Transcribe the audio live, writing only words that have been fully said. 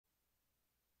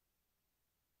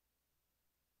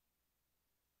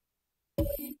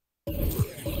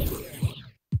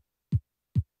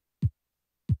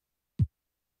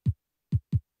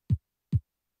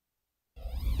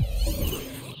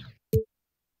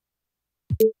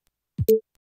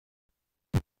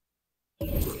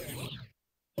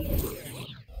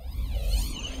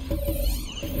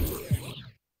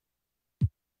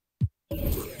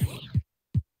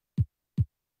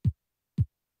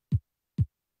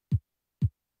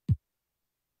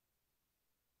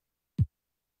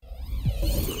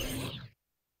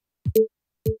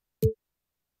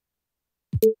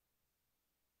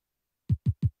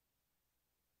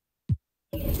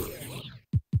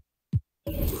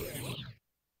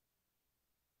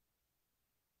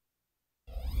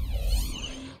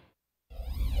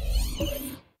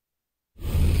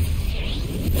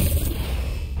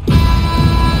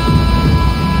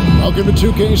Welcome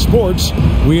to 2K Sports.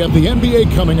 We have the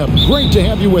NBA coming up. Great to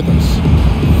have you with us.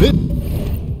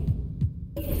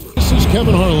 This is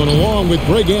Kevin Harlan along with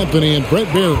Greg Anthony and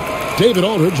Brent Beard. David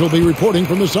Aldridge will be reporting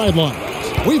from the sidelines.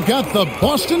 We've got the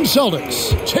Boston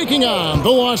Celtics taking on the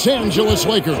Los Angeles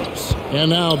Lakers. And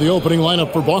now the opening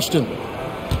lineup for Boston.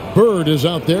 Bird is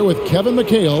out there with Kevin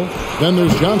McHale. Then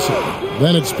there's Johnson.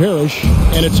 Then it's Parrish.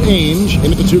 And it's Ainge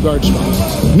into the two-guard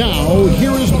spot. Now,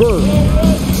 here is Bird.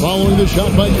 Following the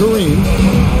shot by Kareem.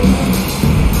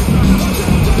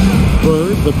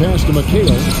 Bird, the pass to McHale.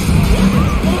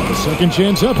 A second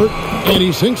chance effort. And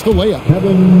he sinks the layup.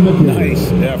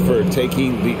 Nice effort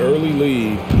taking the early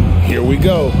lead. Here we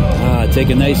go. Take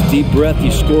a nice deep breath.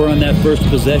 You score on that first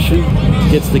possession.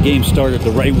 Gets the game started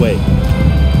the right way.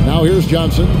 Now here's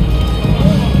Johnson.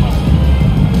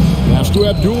 Pass to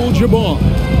Abdul-Jabbar.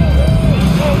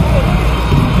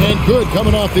 And good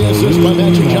coming off the assist by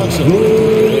Magic Johnson.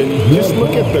 And just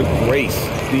look at the grace,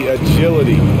 the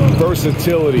agility,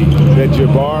 versatility that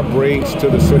Jabbar brings to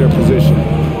the center position.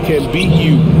 Can beat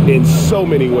you in so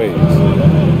many ways.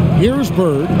 Here's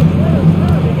Bird.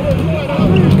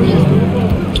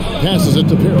 Passes it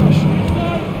to Parrish.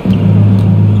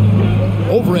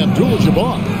 Over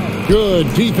Abdul-Jabbar.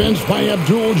 Good defense by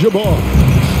Abdul-Jabbar.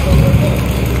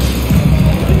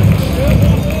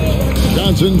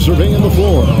 Johnson surveying the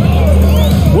floor.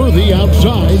 Worthy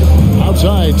outside.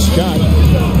 Outside Scott.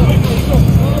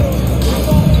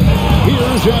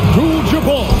 Here's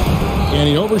Abdul-Jabbar. And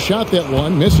he overshot that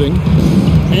one, missing.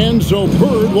 And so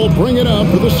Bird will bring it up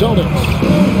for the Celtics.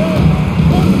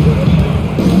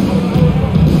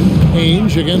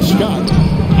 Ainge against Scott.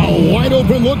 A wide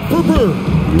open look for Bird.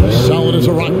 Solid as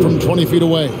a rock from 20 feet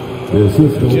away.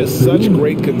 Just such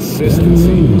great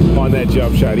consistency on that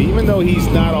jump shot. Even though he's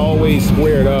not always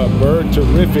squared up, Bird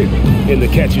terrific in the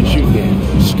catch and shoot game.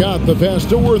 Scott the pass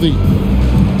to Worthy.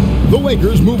 The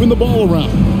Lakers moving the ball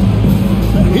around.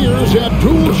 Here's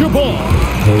Abdul-Jabbar.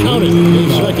 Counted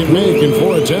his second make in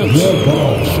 4 attempts.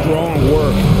 Strong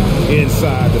work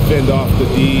inside to fend off the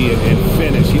D and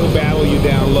finish. He'll battle you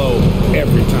down low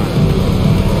every time.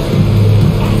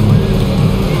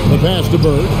 The pass to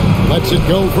Bird. Lets it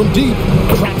go from deep.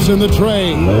 Traps in the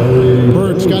tray.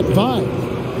 Bird's got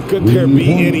 5. Could there be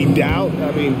any doubt?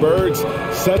 I mean, Bird's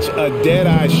such a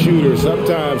dead-eye shooter.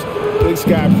 Sometimes this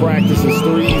guy practices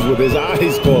threes with his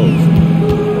eyes closed.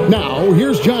 Now,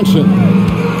 here's Johnson.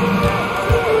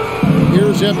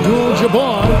 Here's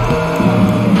Abdul-Jabbar.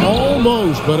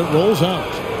 Almost, but it rolls out.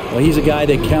 Well, he's a guy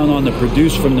they count on to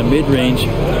produce from the mid-range. He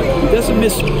doesn't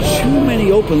miss too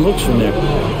many open looks from there.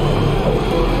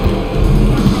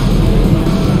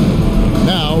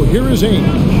 Now, here is Ainge.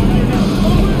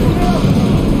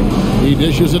 He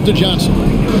dishes it to Johnson.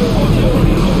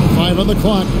 5 on the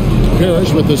clock.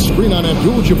 Parrish with the screen on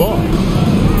Abdul-Jabbar.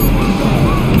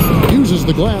 Uses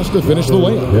the glass to finish the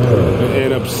layup.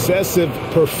 An obsessive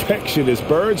perfectionist.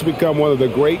 Bird's become one of the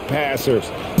great passers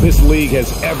this league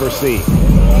has ever seen.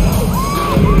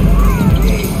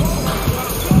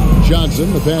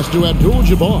 Johnson, the pass to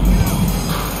Abdul-Jabbar.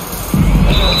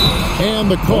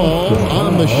 And the call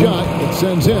on the shot that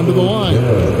sends him to the line.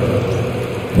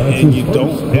 And you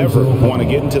don't ever want to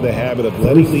get into the habit of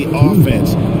letting the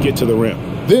offense get to the rim.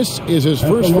 This is his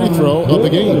first free throw of the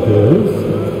game.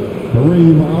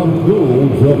 Kareem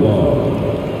Abdul-Jabbar.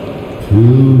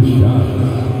 2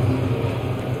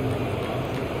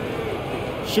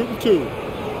 shots. Shooting 2.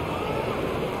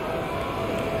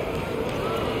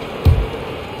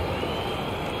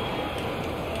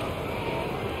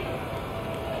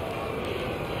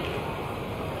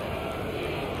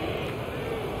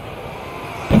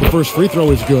 First free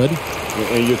throw is good.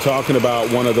 And you're talking about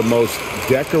one of the most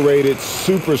decorated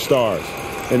superstars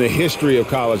in the history of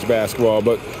college basketball,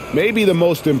 but maybe the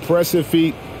most impressive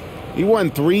feat. He won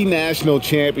 3 national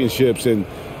championships and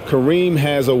Kareem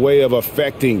has a way of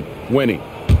affecting winning.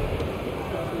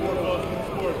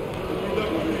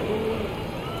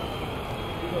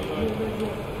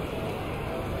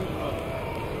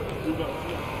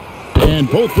 And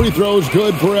both free throws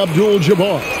good for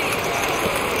Abdul-Jabbar.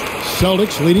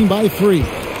 Celtics leading by 3.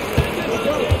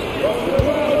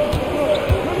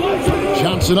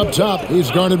 Johnson up top. He's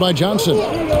guarded by Johnson.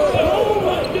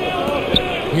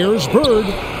 Here's Bird.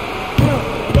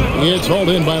 It's hauled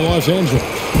in by Los Angeles.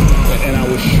 And I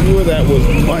was sure that was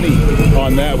money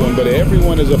on that one, but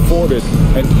everyone is afforded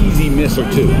an easy miss or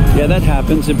two. Yeah, that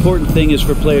happens. Important thing is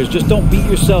for players, just don't beat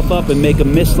yourself up and make a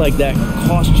miss like that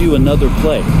cost you another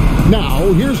play.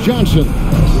 Now, here's Johnson.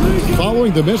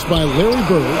 Following the miss by Larry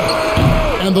Bird.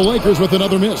 And the Lakers with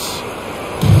another miss.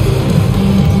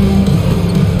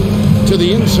 To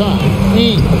the inside.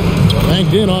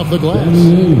 Banked in off the glass.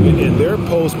 And their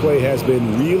post play has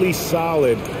been really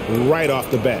solid right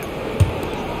off the bat.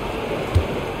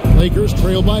 Lakers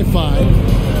trail by 5.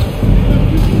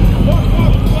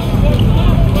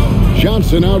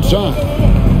 Johnson outside.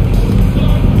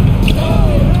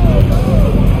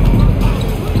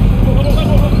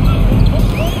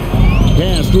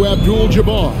 Pass to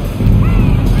Abdul-Jabbar.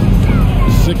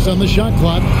 6 on the shot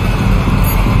clock.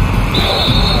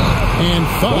 And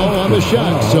foul on the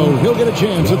shot, so he'll get a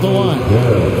chance at the line.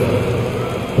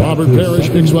 Robert Parrish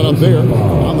picks one up there.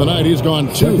 On the night, he's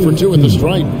gone 2 for 2 at the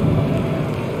stripe.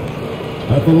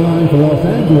 At the line for Los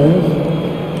Angeles,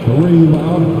 Kareem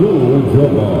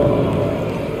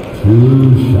Abdul-Jabbar.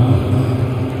 2 shots.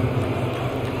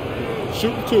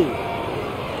 Shoot 2.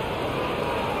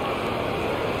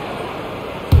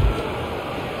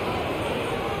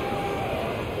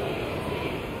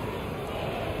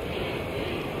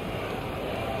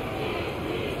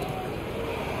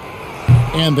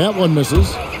 And that one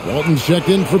misses. Walton's checked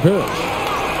in for Parrish.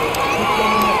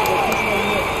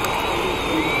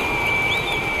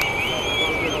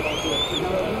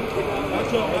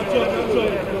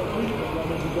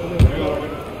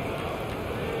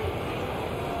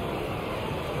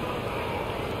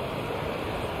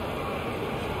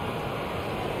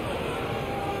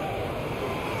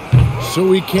 So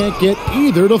we can't get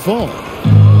either to fall.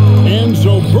 And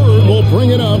so Bird will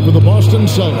bring it up for the Boston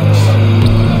Celtics.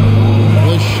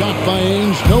 The shot by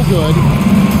Ainge, no good.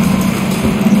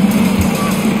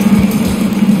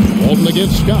 Walton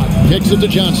against Scott. Kicks it to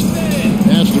Johnson.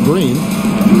 Pass to Green.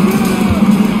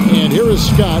 And here is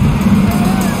Scott.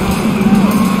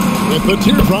 With the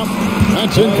teardrop.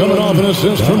 That's in coming off an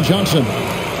assist from Johnson.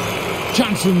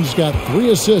 Johnson's got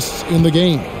 3 assists in the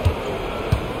game.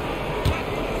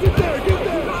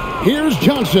 Here's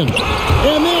Johnson.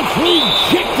 And that's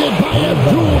rejected by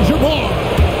Abdul-Jabbar.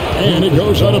 And it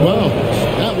goes out of bounds.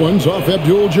 That one's off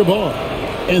Abdul-Jabbar.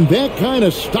 And that kind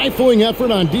of stifling effort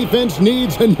on defense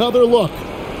needs another look.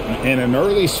 And an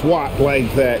early swat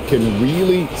like that can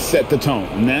really set the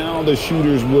tone. Now the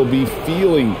shooters will be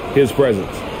feeling his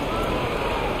presence.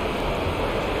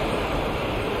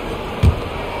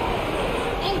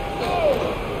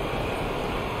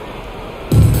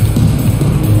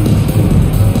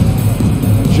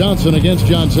 Johnson against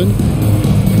Johnson.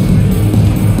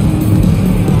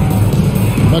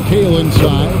 McHale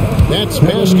inside. That's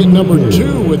basket number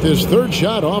 2 with his 3rd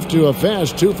shot off to a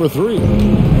fast 2 for 3.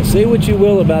 Say what you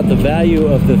will about the value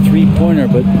of the three-pointer,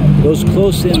 but those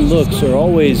close-in looks are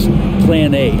always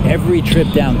plan A. Every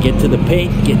trip down, get to the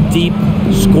paint, get deep,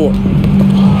 score.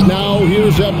 Now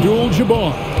here's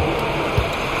Abdul-Jabbar.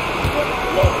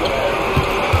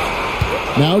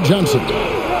 Now Johnson.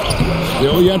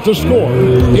 Still yet to score.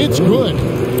 It's good.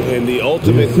 And the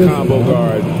ultimate combo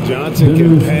guard. Johnson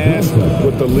can pass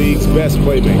with the league's best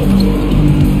playmaker.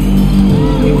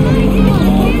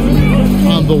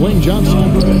 On the wing,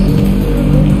 Johnson.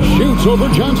 Shoots over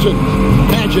Johnson.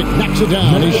 Magic knocks it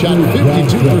down. He shot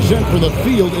 52% for the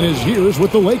field in his years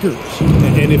with the Lakers.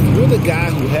 And if you're the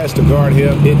guy who has to guard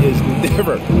him, it is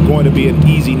never going to be an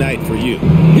easy night for you.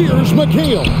 Here's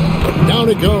McHale. Down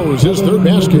it goes. His 3rd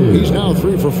basket. He's now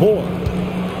 3 for 4.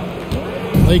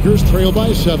 Lakers trail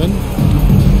by 7.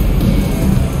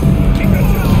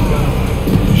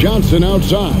 Johnson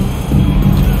outside.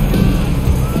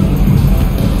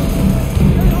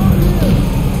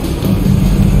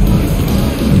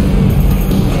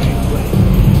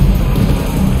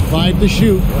 Five to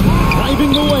shoot.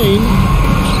 Driving the lane.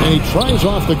 And he tries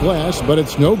off the glass, but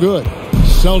it's no good.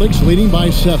 Celtics leading by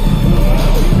 7.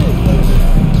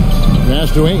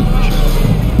 Pass to Ainge.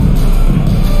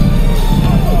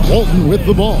 Walton with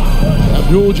the ball.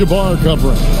 Abdul-Jabbar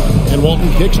covering. And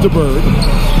Walton kicks to Bird.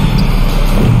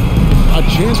 A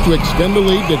chance to extend the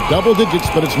lead to double digits,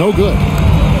 but it's no good.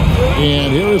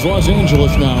 And here is Los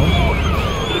Angeles now.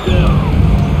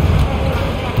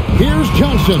 Here's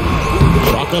Johnson.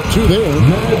 Chalk up 2 there.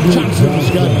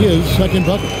 Johnson's got his second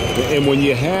bucket. And when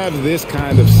you have this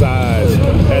kind of size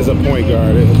as a point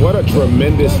guard, what a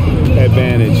tremendous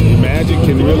advantage. Magic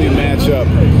can really match up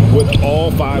with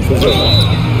all 5 positions.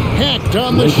 Hacked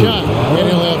on the shot, and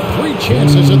he'll have 3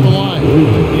 chances at the line.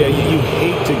 Yeah, you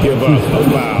hate to give up a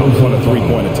foul on a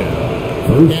 3-point attempt.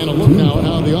 And a look now at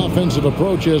how the offensive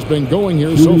approach has been going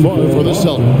here so far for the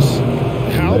Celtics.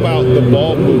 How about the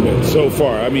ball movement so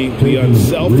far? I mean, the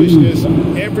unselfishness,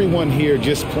 everyone here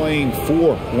just playing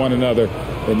for one another,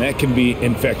 and that can be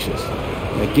infectious.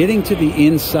 Getting to the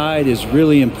inside is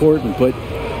really important, but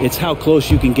it's how close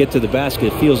you can get to the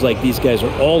basket. It feels like these guys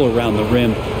are all around the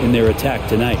rim in their attack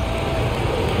tonight.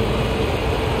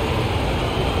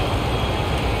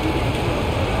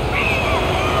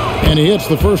 And he hits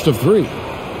the first of 3.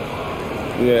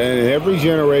 Yeah, and every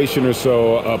generation or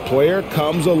so, a player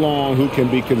comes along who can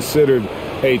be considered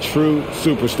a true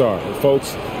superstar.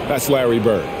 Folks, that's Larry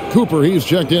Bird. Cooper, he's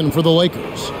checked in for the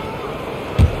Lakers.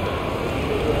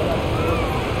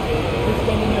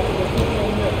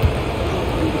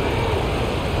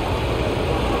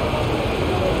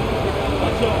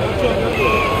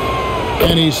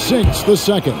 And he sinks the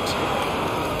second.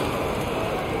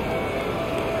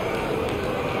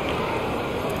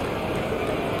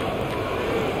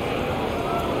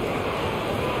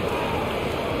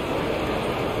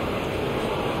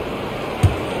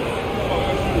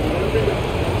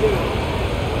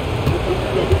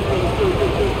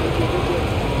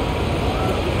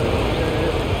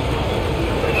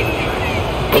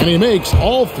 And he makes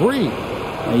all 3.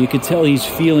 You can tell he's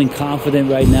feeling confident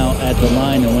right now at the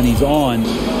line, and when he's on,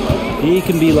 he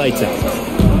can be lights out.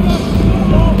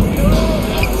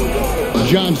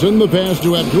 Johnson, the pass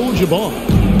to Abdul-Jabbar.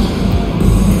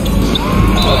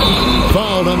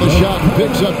 Fouled on the shot and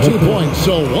picks up 2 points,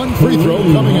 so 1 free throw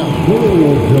coming up.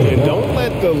 And don't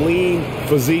let the lean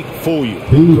physique fool you.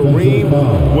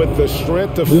 Kareem with the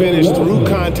strength to finish through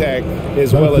contact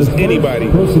as well as anybody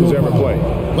who's ever played.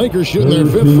 Lakers shooting their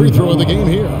 5th free throw of the game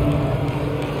here.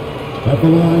 At the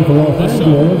line for Los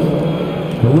Angeles,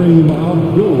 Kareem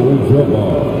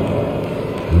Abdul-Jabbar.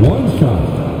 1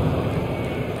 shot.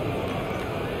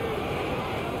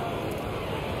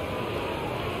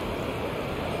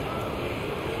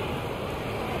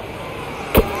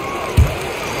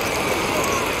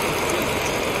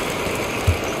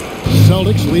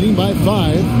 Celtics leading by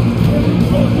 5.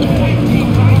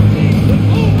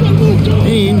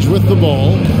 Ainge with the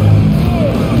ball.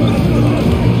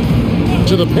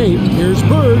 To the paint. Here's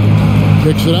Bird.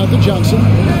 Kicks it out to Johnson.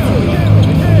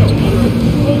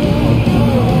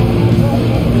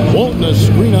 Walton, a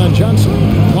screen on Johnson.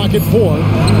 Clock at 4.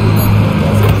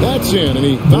 That's in, and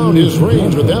he found his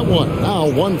range with that one. Now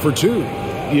 1 for 2.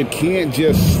 You can't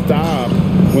just stop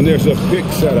when there's a pick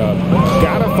set up.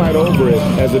 Gotta fight over it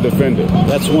as a defender.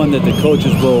 That's one that the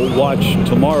coaches will watch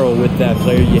tomorrow with that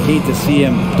player. You hate to see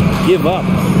him give up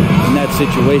in that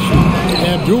situation.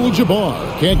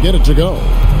 Abdul-Jabbar can't get it to go.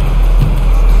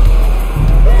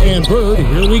 And Bird,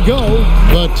 here we go.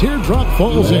 The teardrop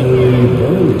falls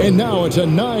in. And now it's a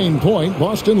 9-point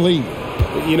Boston lead.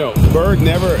 You know, Bird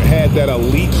never had that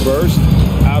elite burst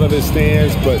out of his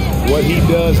stance, but what he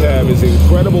does have is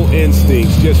incredible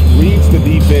instincts, just reads the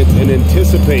defense and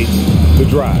anticipates the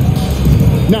drive.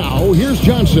 Now, here's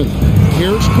Johnson.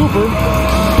 Here's Cooper.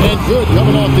 And good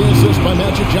coming off the assist by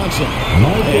Magic Johnson.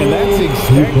 And that's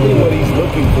exactly what he's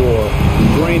looking for,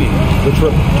 draining the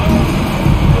triple.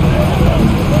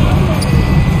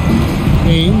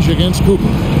 Ainge against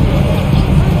Cooper.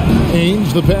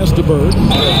 Ainge, the pass to Bird.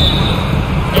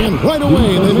 And right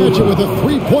away, they match it with a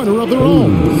 3-pointer of their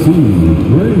own.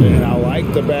 And I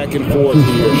like the back and forth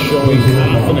here, showing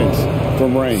confidence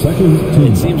from range.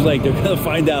 It seems like they're going to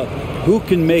find out who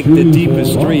can make the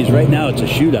deepest threes. Right now, it's a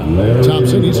shootout.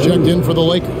 Thompson, he's checked in for the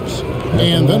Lakers.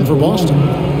 And then for Boston.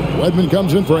 Wedman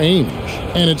comes in for Ainge.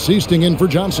 And it's Seasting in for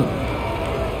Johnson.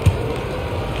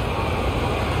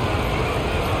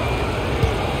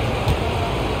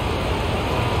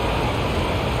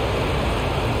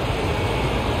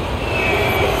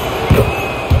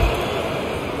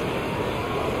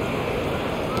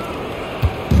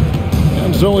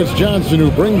 So it's Johnson who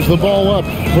brings the ball up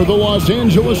for the Los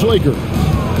Angeles Lakers,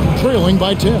 trailing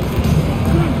by 10.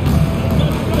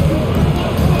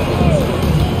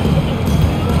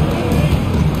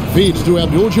 Feeds to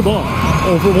Abdul-Jabbar.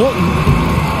 Over Walton.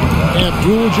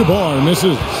 Abdul-Jabbar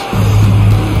misses.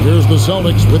 Here's the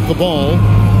Celtics with the ball.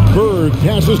 Bird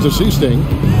passes to Seasting.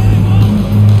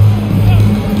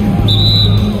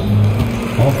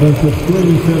 Offensive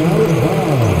screen set out of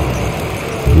bounds.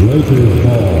 Lakers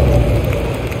ball.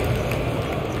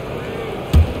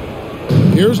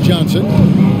 Here's Johnson.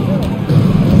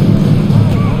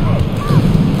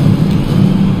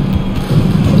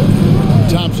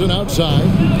 Thompson outside.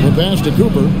 The pass to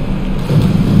Cooper.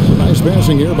 Some nice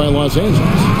passing here by Los Angeles.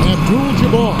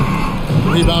 Abdul-Jabbar.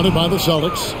 Rebounded by the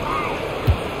Celtics.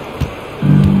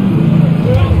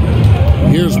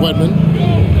 Here's Wedman.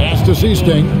 Pass to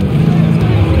Seasting.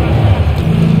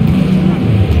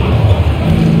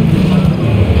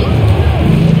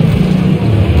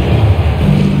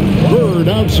 Bird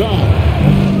outside.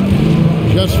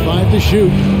 Just 5 to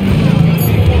shoot.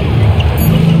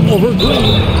 Over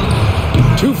Green.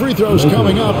 2 free throws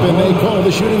coming up, and they call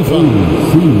the shooting foul.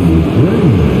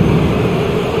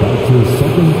 That's your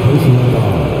second personal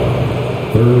foul.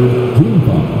 Third team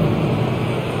foul.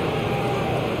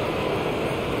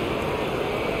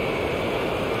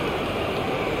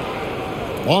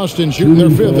 Boston shooting their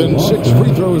 5th and 6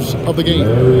 free throws of the game.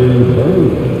 Larry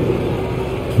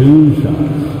Bird. 2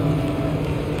 shots.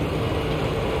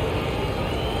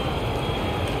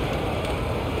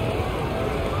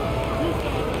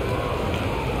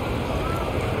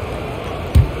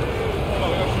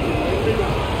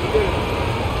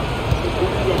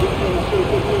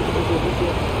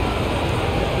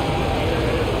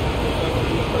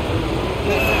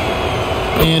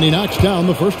 And he knocks down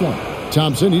the first one.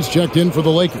 Thompson, he's checked in for the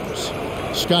Lakers.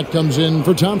 Scott comes in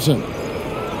for Thompson.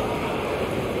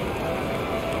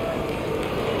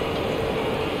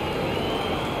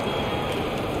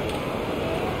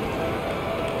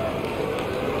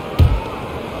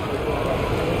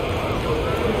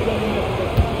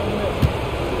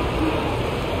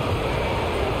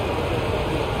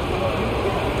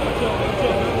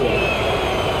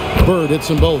 Bird hits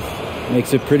them both.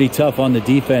 Makes it pretty tough on the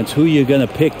defense. Who you going to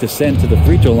pick to send to the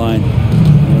free throw line?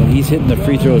 He's hitting the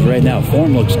free throws right now.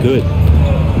 Form looks good.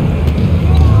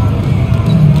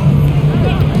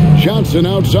 Johnson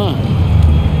outside.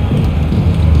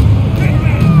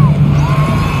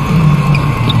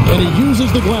 And he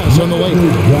uses the glass on the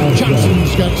Lakers.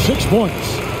 Johnson's got 6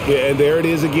 points. Yeah, and there it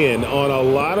is again. On a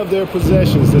lot of their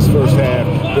possessions this first half,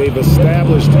 they've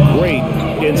established great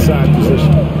inside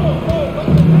position.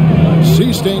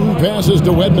 Seasting passes to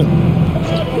Wedman.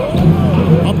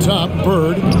 Up top,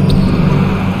 Bird.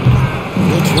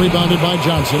 It's rebounded by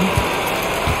Johnson.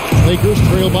 Lakers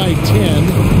trail by 10.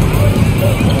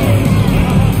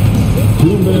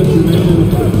 2 minutes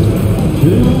remaining. 2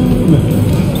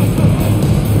 minutes.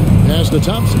 Pass to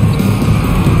Thompson.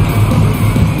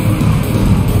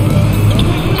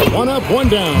 1 up, 1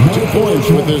 down. 2 points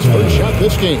with his first shot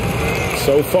this game.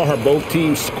 So far, both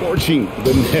teams scorching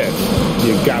the net.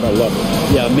 You gotta love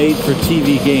it. Yeah, made for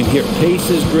TV game here. Pace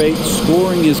is great.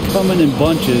 Scoring is coming in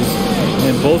bunches.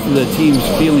 And both of the teams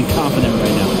feeling confident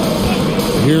right now.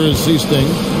 Here is Seasting.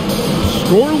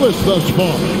 Scoreless thus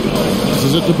far.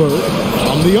 Passes it to Bird.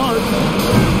 From the arc.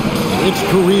 It's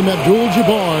Kareem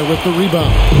Abdul-Jabbar with the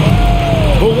rebound.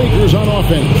 The Lakers on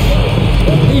offense.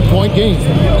 8-point game.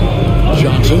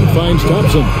 Johnson finds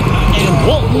Thompson. And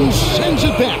Walton sends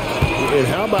it back. And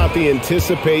how about the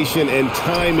anticipation and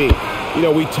timing? You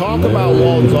know, we talk about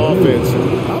Walton's offense.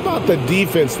 How about the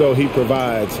defense, though, he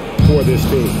provides for this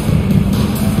team?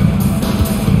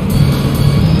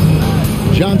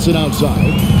 Johnson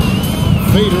outside.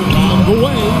 Fader on the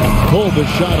way. Pulled the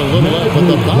shot a little up, but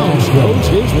the bounce goes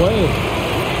his way.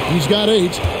 He's got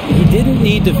 8. He didn't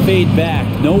need to fade back.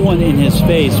 No one in his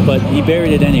face, but he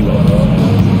buried it anyway.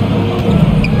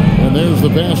 And there's the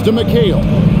pass to McHale.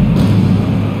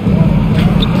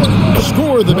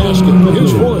 Score the basket.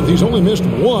 His 4th. He's only missed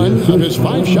 1 of his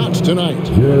 5 shots tonight.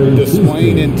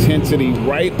 Displaying intensity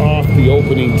right off the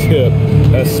opening tip,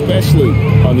 especially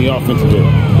on the offensive end.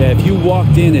 Yeah, if you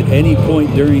walked in at any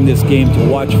point during this game to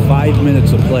watch 5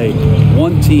 minutes of play,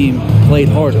 one team played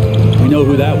harder. We know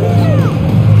who that was.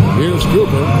 Here's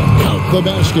Cooper. Count the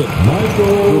basket.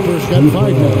 Cooper's got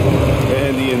 5 now.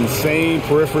 And the insane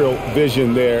peripheral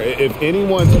vision there. If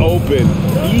anyone's open,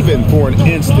 even for an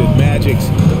instant, Magic's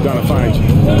gonna find you.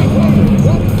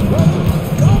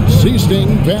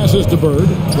 Seasting passes to Bird.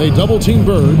 They double team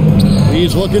Bird.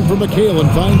 He's looking for McHale and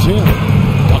finds him.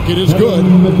 Bucket is good.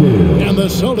 And the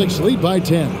Celtics lead by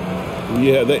 10.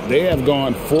 Yeah, they have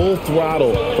gone full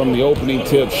throttle from the opening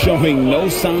tip, showing no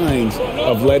signs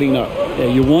of letting up. Yeah,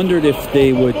 you wondered if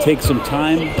they would take some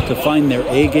time to find their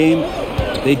A game.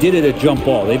 They did it at jump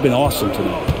ball. They've been awesome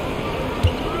tonight.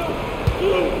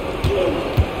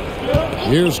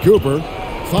 Here's Cooper.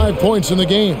 5 points in the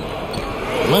game.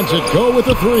 Lets it go with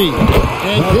a 3.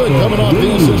 And good coming off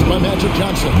the assist by Magic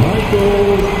Johnson.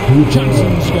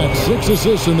 Johnson's got 6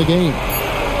 assists in the game.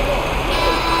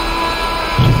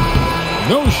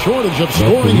 No shortage of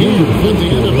scoring here at the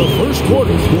end of the first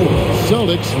quarter.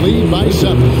 Celtics lead by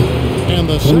 7. And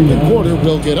the second quarter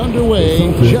will get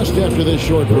underway just after this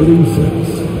short break.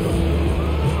 36.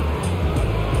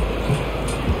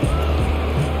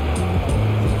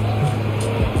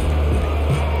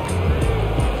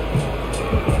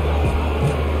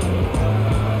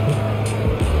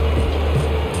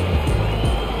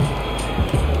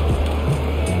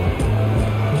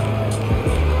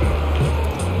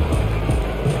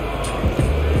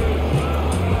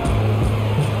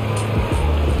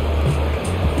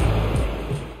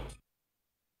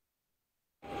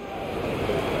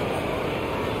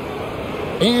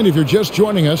 And if you're just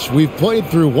joining us, we've played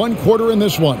through one quarter in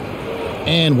this one.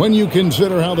 And when you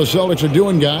consider how the Celtics are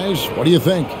doing, guys, what do you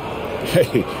think?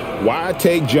 Hey, why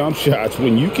take jump shots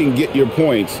when you can get your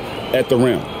points at the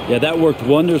rim? Yeah, that worked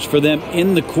wonders for them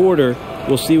in the quarter.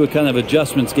 We'll see what kind of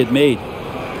adjustments get made.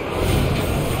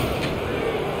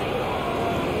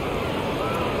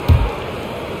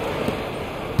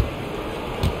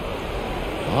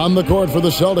 On the court for the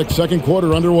Celtics, second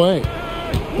quarter underway.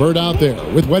 Bird out there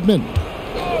with Wedman.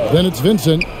 Then it's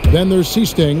Vincent. Then there's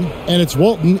Seasting. And it's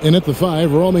Walton in at the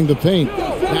 5, roaming the paint.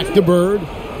 Back to Bird.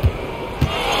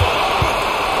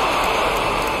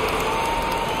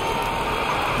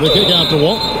 The kick out to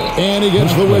Walton. And he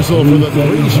gets the whistle for the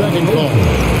 3-second call.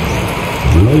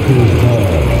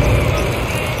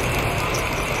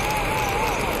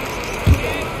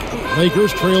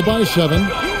 Lakers trail by 7.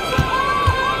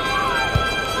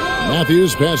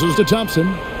 Matthews passes to Thompson.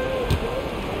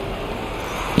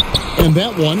 And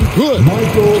that one, good.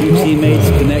 Two teammates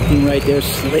connecting right there.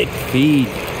 Slick feed.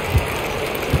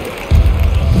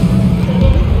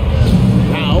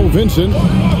 Now Vincent.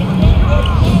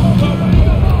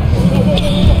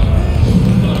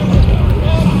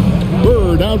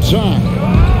 Bird outside.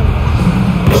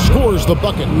 Scores the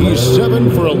bucket. He's 7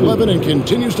 for 11 and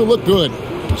continues to look good.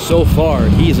 So far,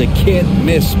 he's a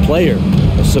can't-miss player.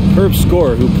 A superb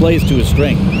scorer who plays to his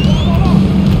strength.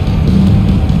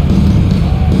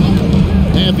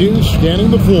 Matthews scanning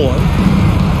the floor.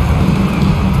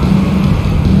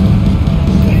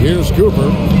 Here's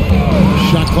Cooper.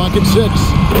 Shot clock at 6.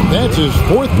 That's his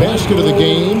 4th basket of the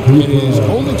game, and he's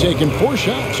only taken 4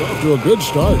 shots. Off to a good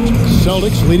start.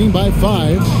 Celtics leading by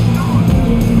 5.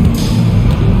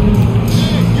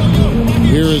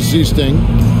 Here is Seasting.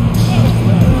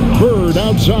 Bird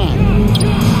outside.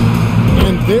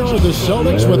 And there are the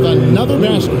Celtics with another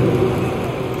basket.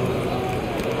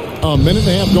 A minute and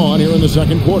a half gone here in the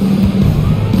second quarter.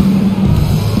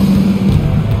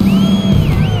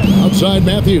 Outside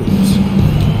Matthews.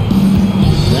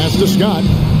 Pass to Scott.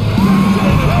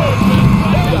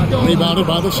 Rebounded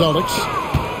by the Celtics.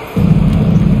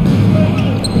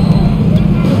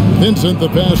 Vincent, the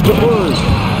pass to Bird.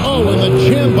 Oh, and the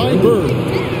jam by Bird.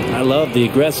 I love the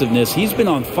aggressiveness. He's been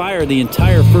on fire the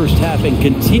entire first half and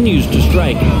continues to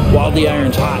strike while the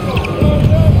iron's hot.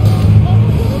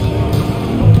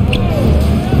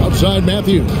 Outside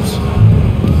Matthews.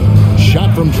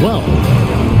 Shot from 12.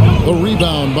 The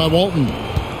rebound by Walton.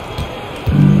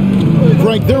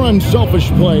 Greg, their unselfish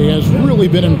play has really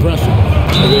been impressive.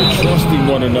 They're trusting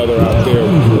one another out there,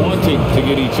 wanting to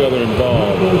get each other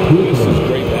involved. This is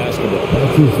great basketball.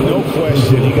 No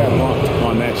question, he got marked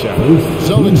on that shot.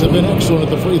 Celtics have been excellent at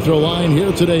the free throw line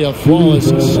here today. A flawless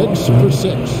 6 for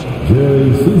 6.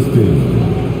 Jerry Seasting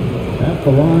at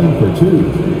the line for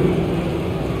 2.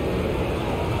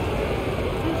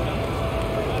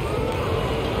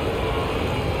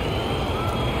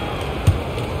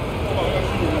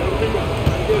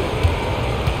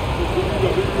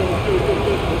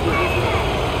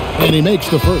 And he makes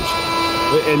the first.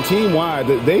 And team-wide,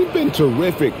 they've been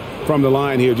terrific from the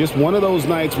line here. Just one of those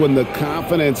nights when the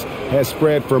confidence has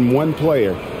spread from one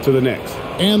player to the next.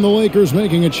 And the Lakers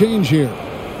making a change here.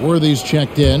 Worthy's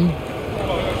checked in.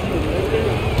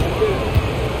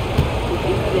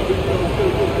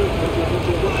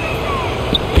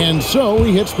 And so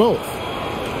he hits both.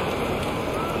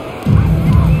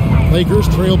 Lakers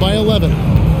trail by 11.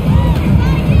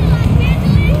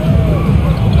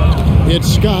 It's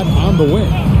Scott on the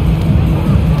wing.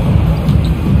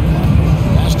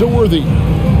 Pass to Worthy.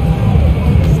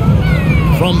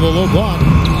 From the low block.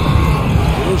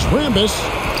 Here's Rambis.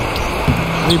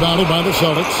 Rebounded by the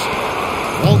Celtics.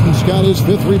 Walton's got his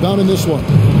 5th rebound in this one.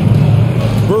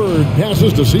 Bird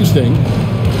passes to Seasting.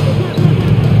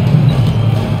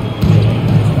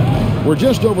 We're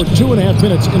just over 2.5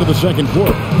 minutes into the second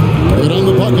quarter. Good on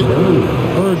the bucket.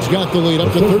 Bird's got the lead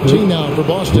up to 13 now for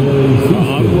Boston.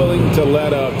 Unwilling to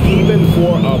let up even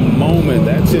for a moment.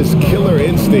 That's his killer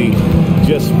instinct.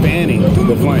 just fanning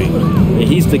the flame.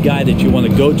 He's the guy that you want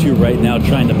to go to right now,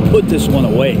 trying to put this one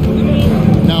away.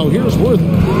 Now here's Worthy.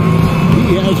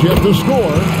 He has yet to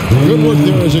score. Good work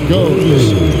there as it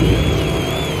goes.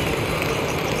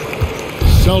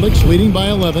 Celtics leading by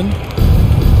 11.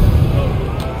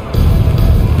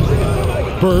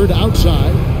 Bird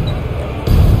outside.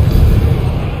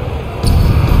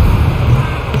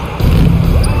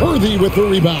 Worthy with the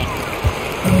rebound.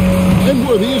 And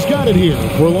Worthy has got it here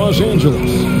for Los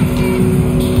Angeles.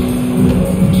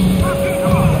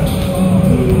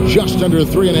 Just under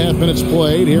 3.5 minutes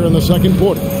played here in the second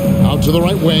quarter. Out to the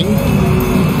right wing.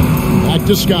 Back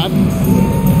to Scott.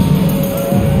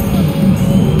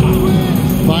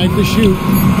 5 to shoot.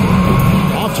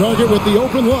 Off target with the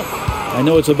open look. I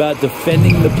know it's about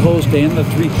defending the post and the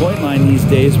three-point line these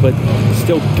days, but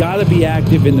still got to be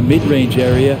active in the mid-range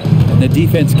area, and the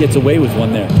defense gets away with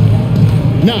one there.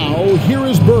 Now, here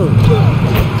is Bird.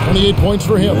 28 points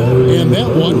for him, and that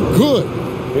one good.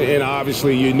 And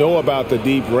obviously, you know about the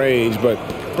deep range, but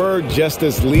Bird just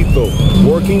as lethal,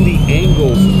 working the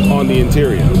angles on the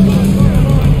interior.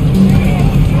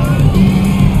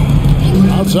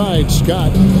 Outside,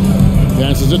 Scott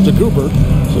passes it to Cooper.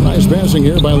 It's a nice passing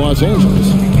here by Los Angeles.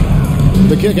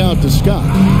 The kick out to Scott.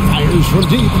 Fires from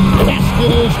deep.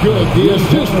 Basket is good. The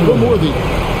assist from Worthy.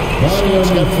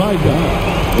 Scott's got 5 down.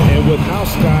 And with how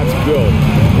Scott's built,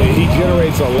 he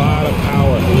generates a lot of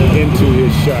power into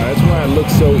his shot. That's why it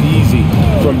looks so easy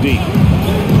from deep.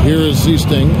 Here is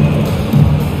Zeesting.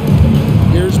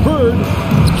 Here's Bird.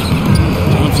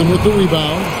 Johnson with the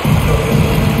rebound.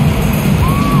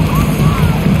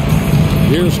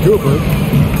 Here's Cooper.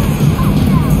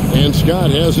 And Scott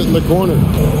has it in the corner.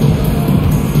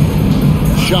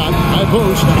 Shot, high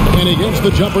post, and he gets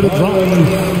the jumper to drop.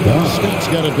 Scott's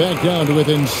got it back down to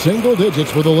within single digits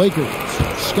for the Lakers.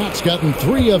 Scott's gotten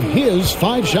 3 of his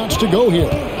 5 shots to go here.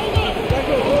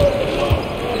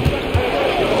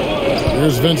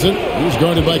 Here's Vincent. He's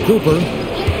guarded by Cooper.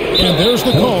 And there's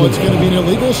the call. It's going to be an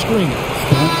illegal screen.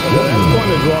 That's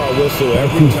going to draw a whistle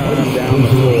every time down the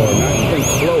floor. Not even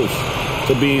close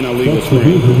to being a legal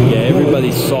screen. Yeah,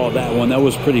 everybody saw that one. That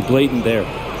was pretty blatant there.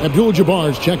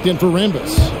 Abdul-Jabbar's checked in for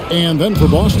Rambis, and then for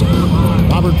Boston.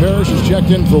 Robert Parrish is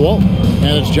checked in for Walton,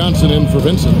 and it's Johnson in for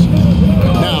Vincent.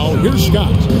 Now, here's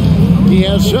Scott. He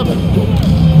has 7.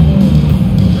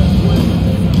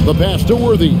 The pass to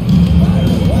Worthy.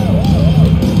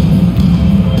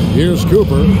 Here's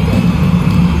Cooper.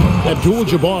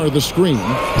 Abdul-Jabbar the screen.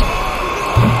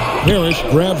 Parrish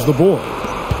grabs the board.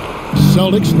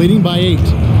 Celtics leading by 8.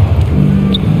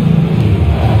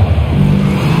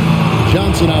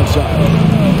 Johnson outside.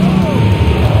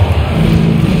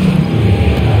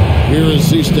 Here is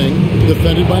Zeesting,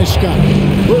 defended by Scott.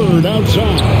 Bird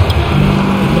outside.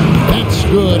 That's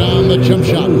good on the jump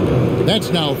shot. That's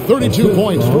now 32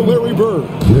 points for Larry Bird.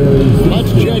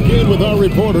 Let's check in with our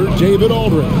reporter, David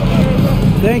Aldridge.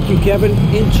 Thank you, Kevin.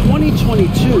 In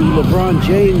 2022, LeBron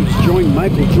James joined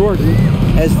Michael Jordan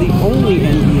as the only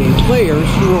NBA players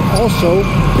who are also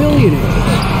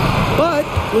billionaires. But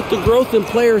with the growth in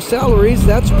player salaries,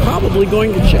 that's probably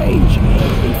going to change.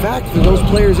 In fact, for those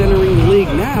players entering the league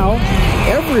now,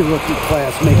 every rookie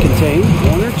class may contain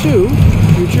 1 or 2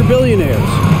 future billionaires.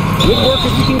 Good work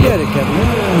if you can get it, Kevin.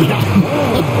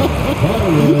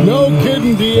 No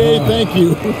kidding, D.A. Thank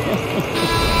you.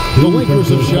 The Lakers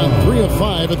have shot 3 of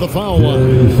 5 at the foul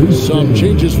line. Some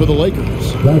changes for the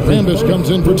Lakers. Rambis comes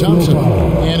in for Thompson,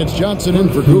 and it's Johnson in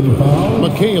for Cooper.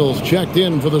 McHale's checked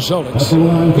in for the Celtics.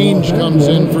 Ainge comes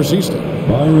in for Zeesting.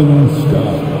 Byron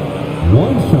Scott.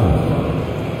 1 shot.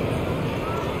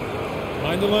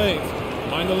 Mind the lanes.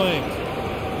 Mind the lanes.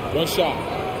 1 shot.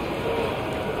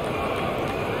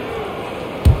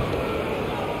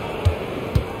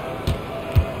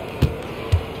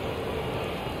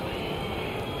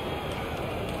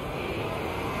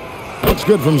 That's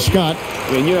good from Scott.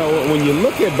 And, you know, when you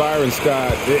look at Byron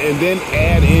Scott and then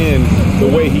add in the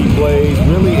way he plays,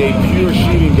 really a pure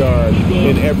shooting guard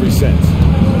in every sense.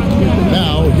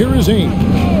 Now, here is Ainge.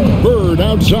 Bird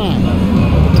outside.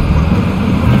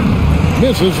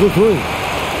 Misses the 3.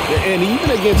 And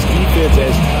even against defense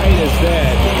as tight as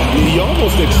that, you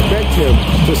almost expect him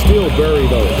to still bury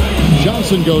those.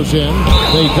 Johnson goes in.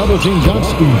 They double team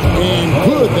Johnson. And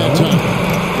good that time.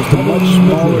 Just a much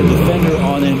smaller defender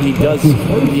on him. He does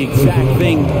the exact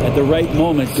thing at the right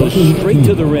moment. Goes straight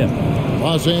to the rim.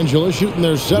 Los Angeles shooting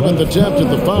their 7th attempt at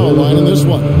the foul line in this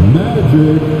one.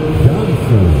 Magic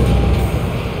Johnson.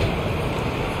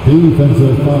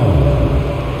 Defensive foul.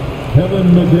 Kevin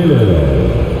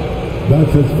McHale.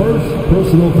 That's his first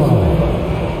personal foul.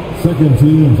 Second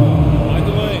team foul. Mind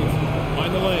the lanes.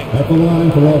 Mind the lanes. At the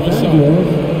line for Los Angeles,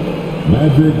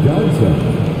 Magic Johnson.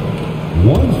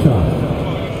 1 shot.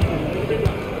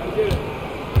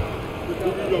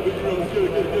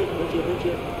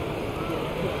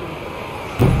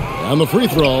 On the free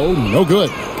throw, no good.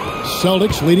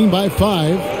 Celtics leading by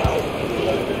 5.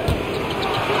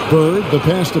 Bird, the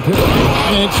pass to Parrish.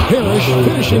 And it's Parrish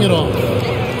finishing it off.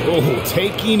 Oh,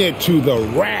 taking it to the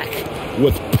rack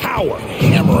with power.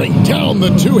 Hammering down the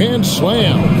two-hand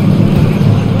slam.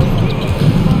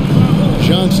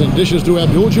 Johnson dishes to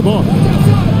Abdul-Jabbar.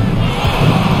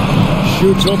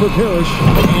 Shoots over Parrish.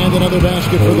 And another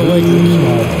basket for the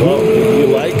Lakers. Well, you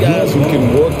like guys who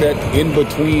can work that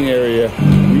in-between area.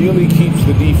 Really keeps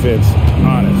the defense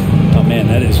honest. Oh, man,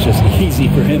 that is just easy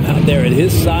for him out there. At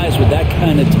his size, with that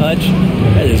kind of touch,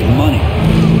 that is money.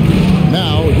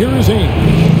 Now, here is Ainge.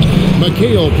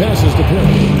 McHale passes to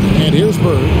Parrish. And here's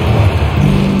Bird.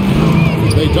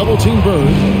 They double-team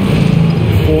Bird.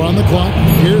 4 on the clock.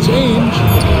 Here's Ainge.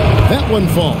 That one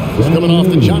falls. Coming off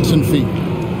the Johnson feed.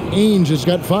 Ainge has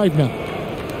got 5 now.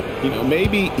 You know,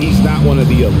 maybe he's not one of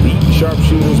the elite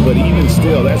sharpshooters, but even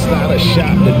still, that's not a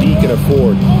shot that he can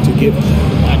afford to give.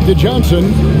 Back to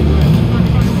Johnson.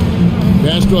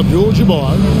 Pass to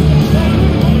Abdul-Jabbar.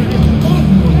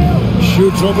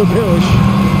 Shoots over Parrish.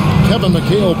 Kevin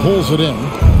McHale pulls it in.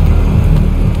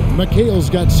 McHale's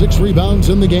got 6 rebounds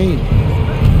in the game.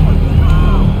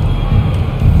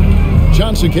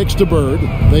 Johnson kicks to Bird.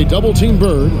 They double-team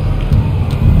Bird.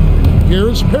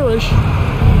 Here's Parrish.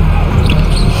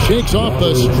 Shakes off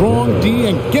the strong D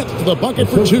and gets to the bucket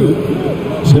for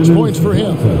 2. 6 points for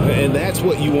him. And that's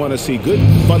what you want to see. Good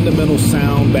fundamental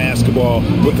sound basketball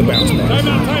with the bounce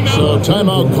back. So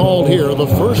timeout called here. The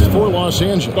first for Los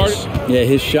Angeles. Yeah,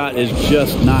 his shot is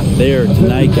just not there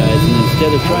tonight, guys. And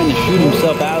instead of trying to shoot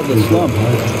himself out of the slump,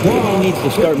 he needs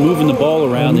to start moving the ball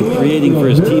around and creating for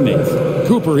his teammates.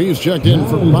 Cooper, he's checked in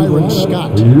for Byron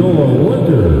Scott. Your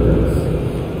Lakers.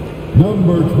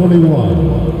 Number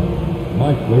 21.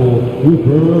 Michael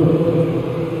Cooper.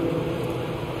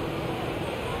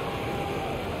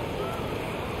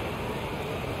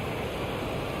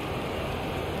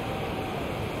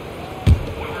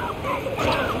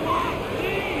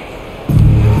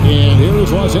 And here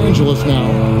is Los Angeles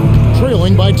now,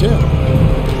 trailing by 10.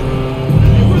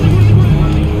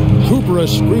 Cooper a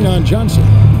screen on Johnson.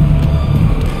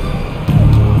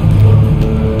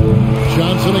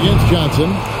 Johnson against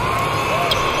Johnson.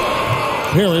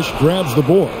 Parrish grabs the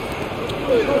board.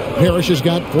 Parrish has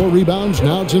got 4 rebounds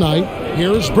now tonight.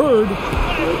 Here's Bird.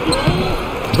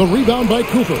 The rebound by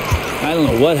Cooper. I don't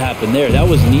know what happened there. That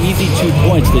was an easy 2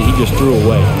 points that he just threw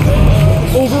away.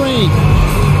 Over Ainge.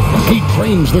 He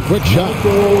drains the quick shot.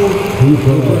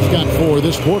 Cooper's got 4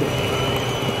 this quarter.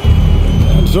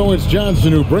 And so it's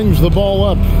Johnson who brings the ball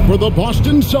up for the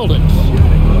Boston Celtics.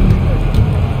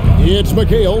 It's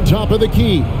McHale, top of the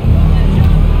key.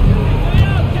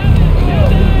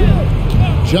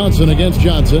 Johnson against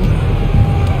Johnson.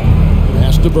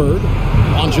 Pass to Bird.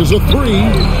 Launches a 3.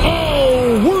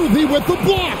 Oh, Worthy with the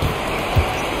block.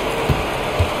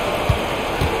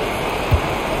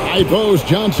 High post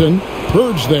Johnson.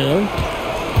 Bird's there.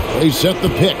 They set the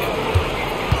pick.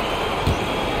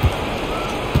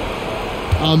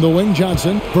 On the wing,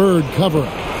 Johnson. Bird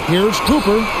covering. Here's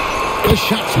Cooper. The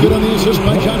shot's good on the assist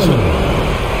by Johnson.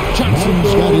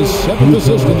 Johnson's got his 7th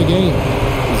assist in the game.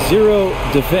 0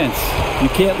 defense. You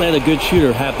can't let a good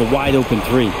shooter have the wide open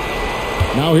 3.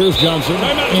 Now here's Johnson.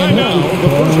 And now the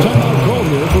first timeout called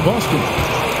here for Boston.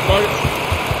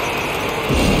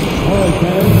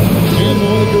 And the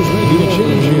Lakers making a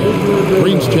change here.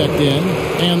 Green's checked in.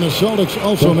 And the Celtics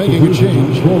also making a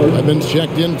change. Evans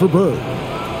checked in for Bird.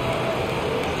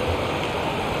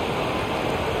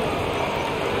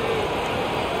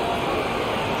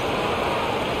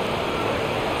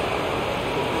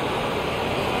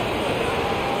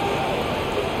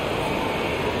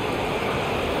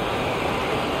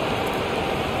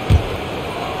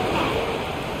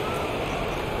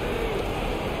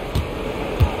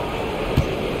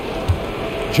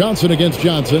 Johnson against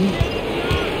Johnson.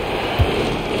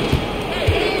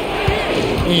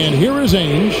 And here is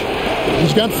Ainge.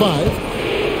 He's got 5.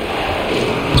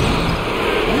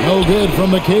 No good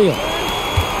from McHale.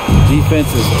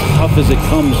 Defense is tough as it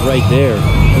comes right there.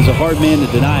 He's a hard man to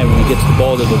deny when he gets the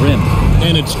ball to the rim.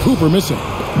 And it's Cooper missing.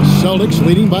 Celtics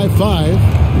leading by 5.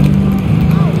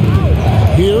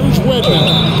 Here's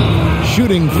Wedman.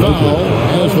 Shooting foul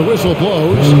as the whistle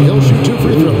blows. He'll shoot 2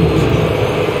 free throws.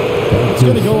 It's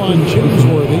going to go on James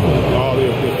Worthy. All the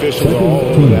officials are all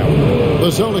over that one. The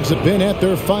Celtics have been at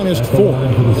their finest 4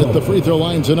 at the free throw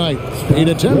line tonight. 8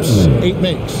 attempts, 8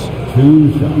 makes.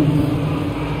 2 shots.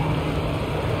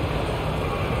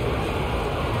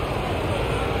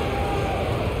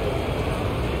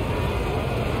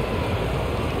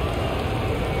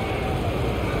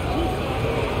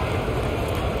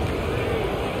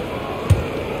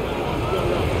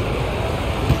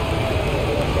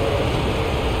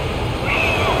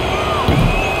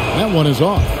 That one is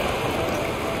off.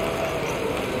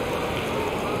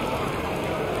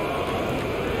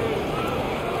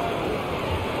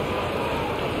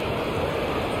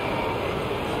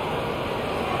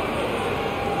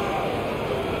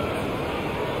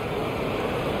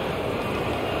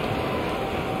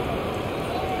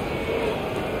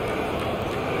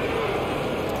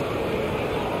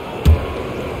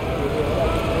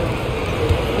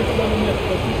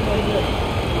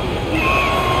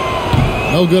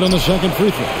 No good on the second free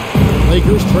throw.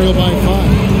 Lakers trail by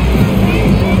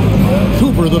 5.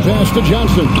 Cooper the pass to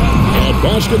Johnson. And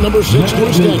basket number 6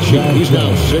 for Statue. He's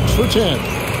now 6 for 10.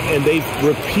 And they've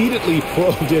repeatedly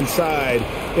probed inside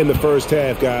in the first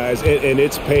half, guys, and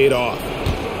it's paid off.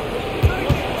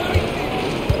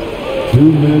 2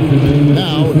 minutes remaining.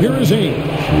 Now, here is Ainge.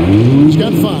 He's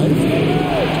got 5.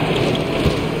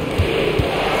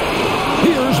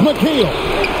 Here's McHale.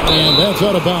 And that's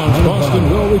out of bounds. Boston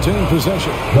will retain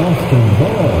possession. Boston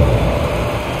ball.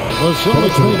 The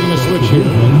Celtics making a switch here.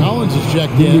 Collins is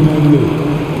checked in.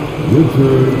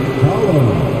 Richard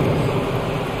Collins.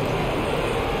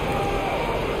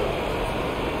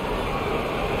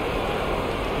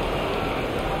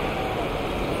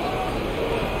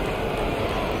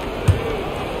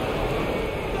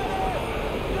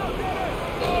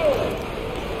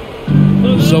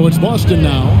 So it's Boston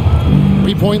now.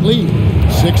 3-point lead.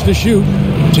 6 to shoot.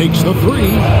 Takes the 3.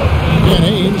 And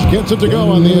Ainge gets it to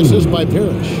go on the assist by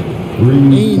Parrish.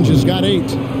 Ainge has got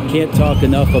 8. Can't talk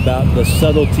enough about the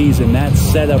subtleties in that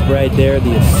setup right there.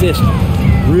 The assist,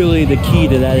 really the key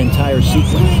to that entire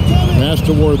sequence. Pass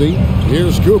to Worthy.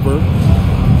 Here's Cooper.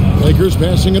 Lakers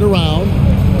passing it around.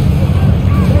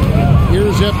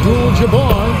 Here's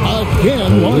Abdul-Jabbar.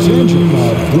 Again, Los Angeles.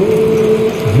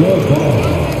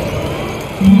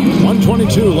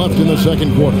 1:22 left in the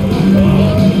second quarter.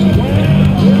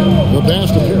 The pass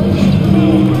to Parrish.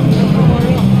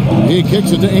 He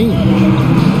kicks it to Ainge.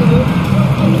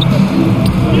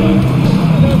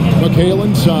 McHale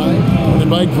inside. And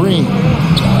by Green.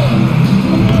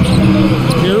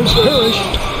 Here's Parrish.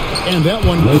 And that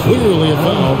one clearly a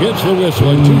foul. Gets the whistle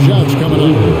and 2 shots coming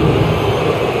up.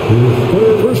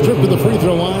 First trip to the free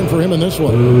throw line for him in this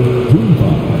one.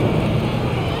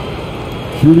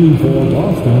 Shooting for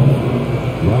Boston,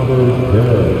 Robert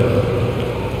Parrish.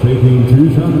 Taking 2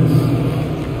 shots.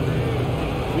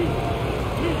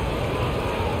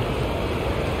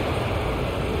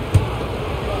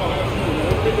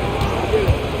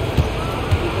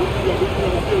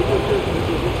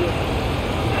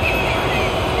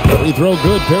 Free throw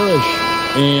good, Parrish.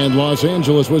 And Los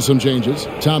Angeles with some changes.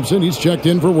 Thompson, he's checked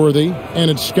in for Worthy. And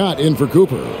it's Scott in for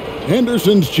Cooper.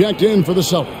 Henderson's checked in for the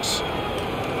Celtics.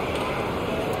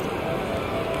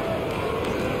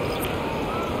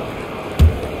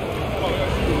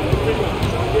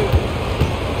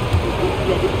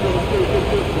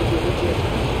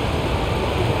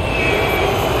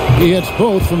 He hits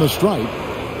both from the stripe.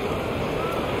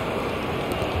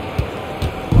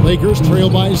 Lakers trail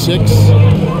by 6.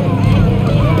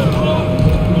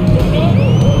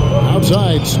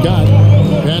 Outside, Scott.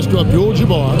 Pass to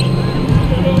Abdul-Jabbar.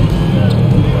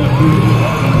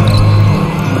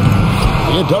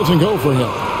 It doesn't go for him.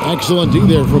 Excellent D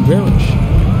there from Parrish.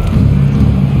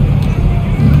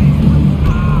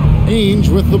 Ainge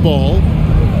with the ball.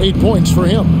 8 points for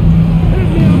him.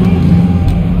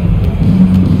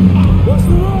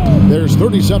 There's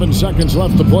 37 seconds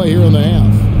left to play here in the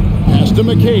half. Pass to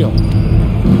McHale.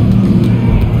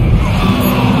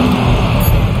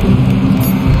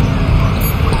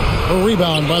 A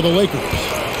rebound by the Lakers.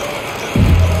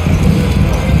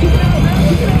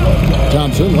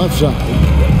 Thompson left side.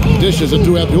 Dishes it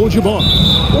to Abdul-Jabbar.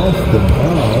 Boston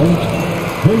foul.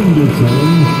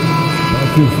 Henderson.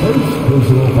 That's his first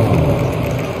personal foul.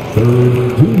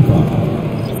 3rd team foul.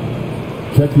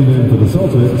 Checking in for the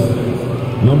Celtics.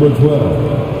 Number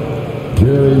 12,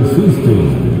 Jerry Siesting.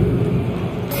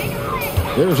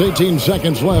 There's 18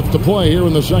 seconds left to play here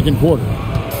in the second quarter.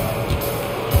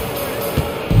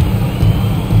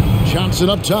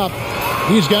 Johnson up top.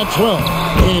 He's got 12.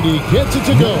 And he gets it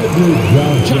to go.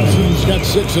 Johnson's got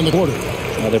 6 in the quarter.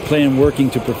 Now they're playing working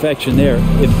to perfection there,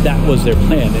 if that was their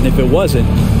plan. And if it wasn't,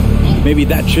 maybe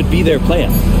that should be their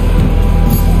plan.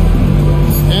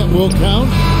 That will count.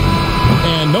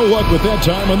 And no luck with that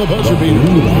time on the buzzer beater.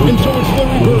 And so it's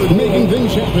Larry Bird making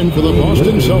things happen for the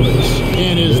Boston Celtics.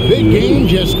 And his big game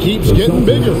just keeps getting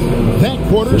bigger. That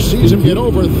quarter sees him get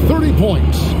over 30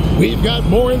 points. We've got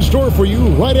more in store for you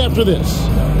right after this.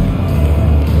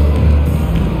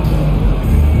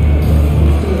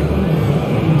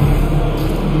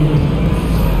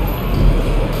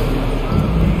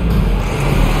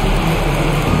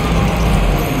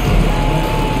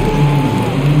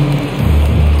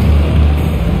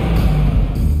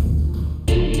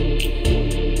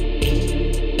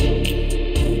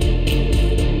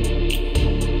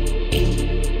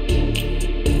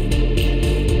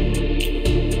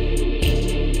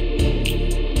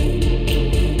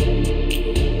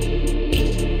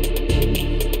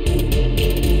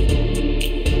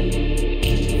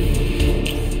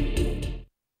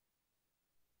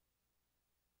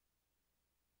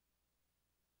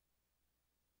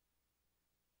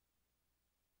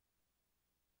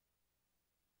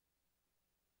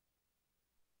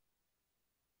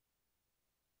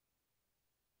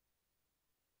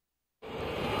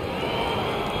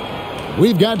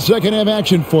 We've got second half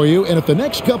action for you, and if the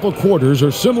next couple quarters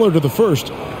are similar to the first,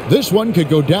 this one could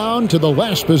go down to the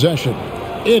last possession.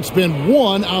 It's been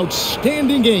one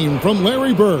outstanding game from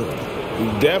Larry Bird.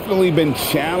 Definitely been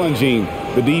challenging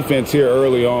the defense here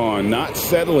early on, not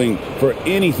settling for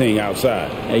anything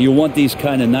outside. Yeah, you want these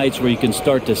kind of nights where you can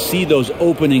start to see those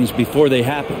openings before they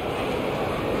happen.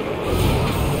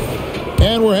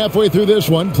 And we're halfway through this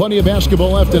one. Plenty of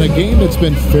basketball left in a game that's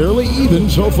been fairly even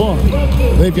so far.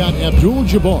 They've got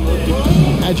Abdul-Jabbar.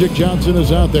 Magic Johnson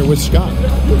is out there with Scott.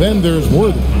 Then there's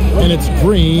Worthy. And it's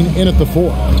Green in at the 4.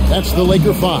 That's the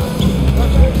Laker 5.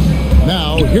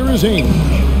 Now, here is Ainge.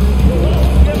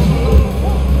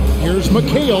 Here's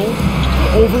McHale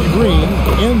over Green.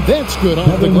 And that's good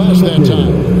off the glass that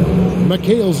time.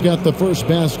 McHale's got the first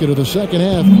basket of the second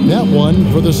half. That one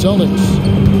for the Celtics.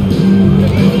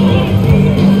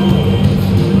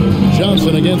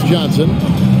 Johnson against Johnson.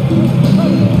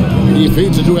 He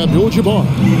feeds it to Abdul-Jabbar.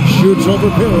 Shoots over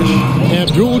Parrish.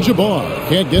 Abdul-Jabbar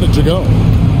can't get it to go.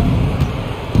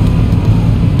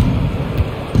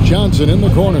 Johnson in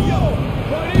the corner.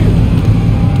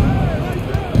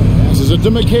 Passes it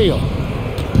to McHale.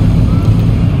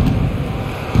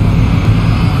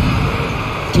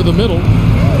 To the middle.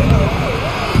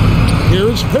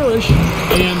 Here's Parrish.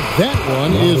 And that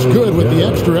one is good with the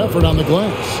extra effort on the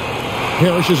glass.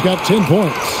 Parrish has got 10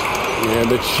 points. And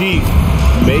the Chief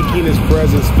making his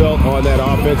presence felt on that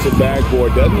offensive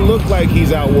backboard. Doesn't look like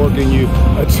he's outworking you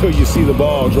until you see the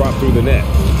ball drop through the net.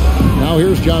 Now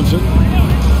here's Johnson.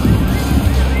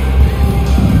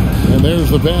 And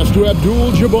there's the pass to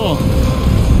Abdul-Jabbar.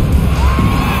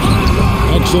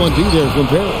 Excellent D there from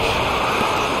Parrish.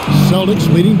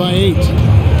 Celtics leading by 8.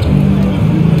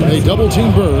 They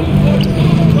double-team Bird.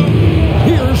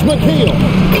 Here's McHale.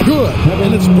 Good.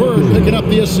 And it's Bird picking up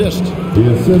the assist.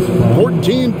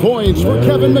 14 points for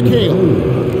Kevin McHale.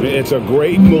 It's a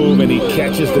great move, and he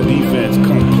catches the defense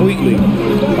completely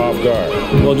off guard.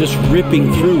 Well, just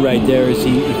ripping through right there as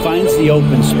he finds the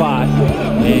open spot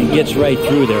and gets right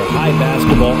through there. High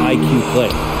basketball IQ play.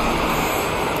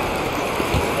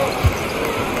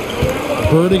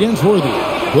 Bird against Worthy.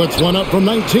 Puts one up from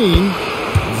 19.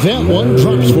 That one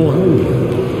drops for him.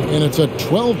 And it's a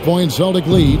 12-point Celtic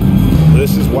lead.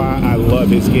 This is why I love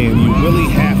his game. You really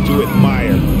have to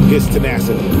admire his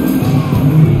tenacity.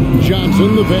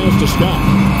 Johnson, the pass to Scott.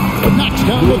 Knocks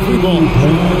down the 3-ball.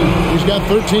 He's got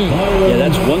 13. Yeah,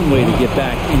 that's one way to get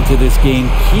back into this game.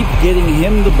 Keep getting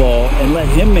him the ball and let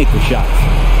him make the shots.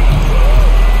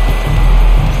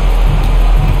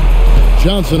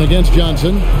 Johnson against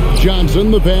Johnson.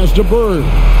 Johnson, the pass to Bird.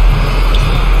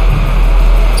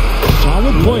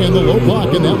 Solid play in the low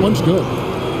block, and that one's good.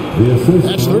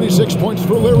 That's 36 points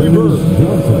for Larry Bird.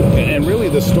 And really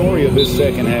the story of this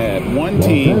second half. One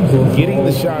team getting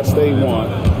the shots they want,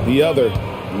 the other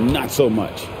not so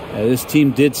much. This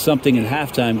team did something at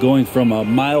halftime, going from a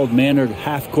mild-mannered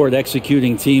half-court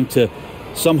executing team to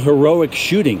some heroic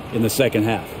shooting in the second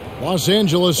half. Los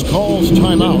Angeles calls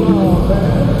timeout.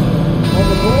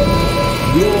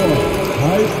 Your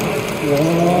hype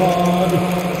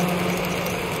squad.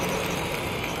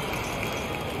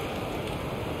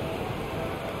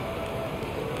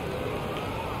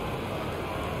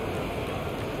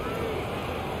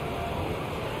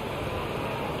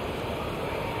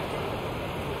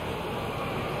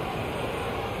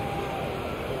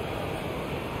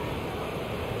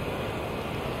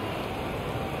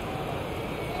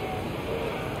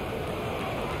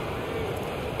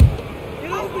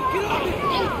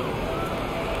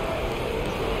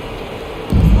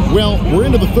 Well, we're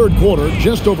into the third quarter,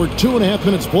 just over 2.5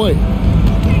 minutes played.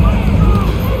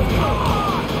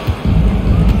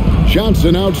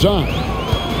 Johnson outside.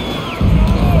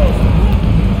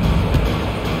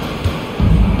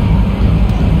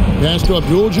 Pass to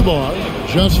Abdul-Jabbar.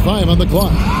 Just 5 on the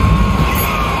clock.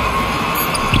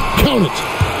 Count it.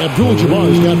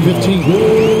 Abdul-Jabbar's got 15.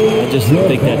 I just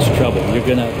think that's trouble. You're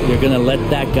gonna let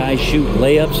that guy shoot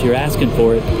layups. You're asking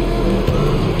for it.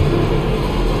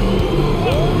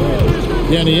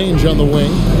 Danny Ainge on the wing,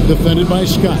 defended by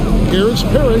Scott. Here's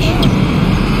Parrish.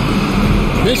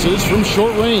 Misses from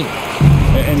short range.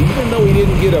 And even though he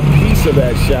didn't get a piece of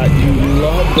that shot, you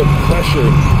love the pressure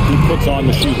he puts on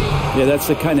the shooter. Yeah, that's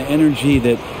the kind of energy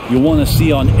that you want to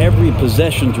see on every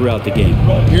possession throughout the game.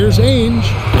 Here's Ainge.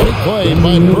 Big play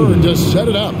by Bird to set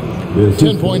it up.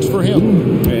 10 points for him.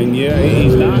 And yeah,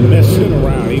 he's not messing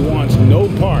around. He wants no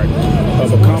part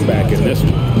of a comeback in this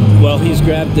one. Well, he's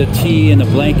grabbed a tee and a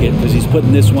blanket because he's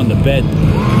putting this one to bed.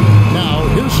 Now,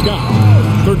 here's Scott.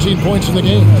 13 points in the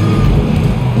game.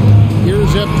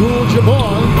 Here's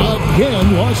Abdul-Jabbar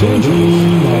again, Los Angeles.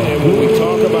 And when we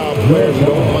talk about players who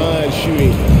don't mind three-point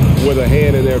shooting with a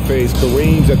hand in their face,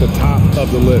 Kareem's at the top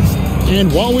of the list.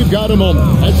 And while we've got a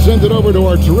moment, let's send it over to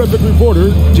our terrific reporter,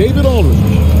 David Aldridge.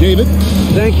 David?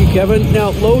 Thank you, Kevin.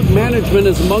 Now, load management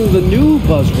is among the new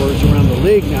buzzwords around the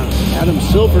league. Now, Adam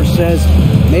Silver says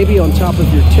maybe on top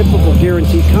of your typical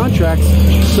guaranteed contracts,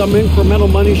 some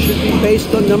incremental money should be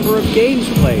based on number of games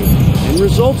played and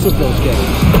results of those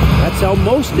games. That's how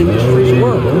most industries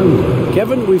work.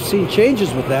 Kevin, we've seen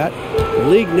changes with that. The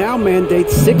league now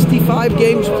mandates 65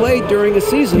 games played during a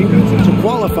season to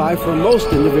qualify for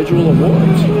most individual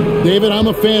awards. David, I'm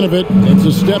a fan of it. It's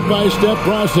a step-by-step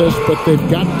process, but they've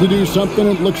got to do something.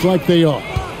 It looks like they are.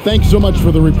 Thanks so much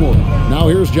for the report. Now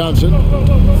here's Johnson.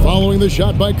 Following the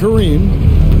shot by Kareem.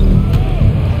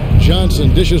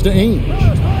 Johnson dishes to Ainge.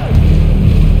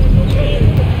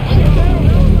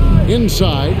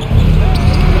 Inside.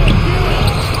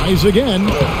 Tries again.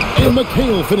 And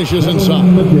McHale finishes inside.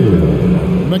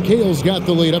 McHale's got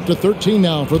the lead up to 13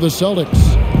 now for the Celtics.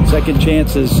 Second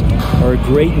chances are a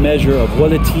great measure of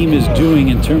what a team is doing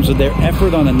in terms of their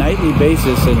effort on a nightly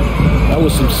basis, and that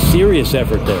was some serious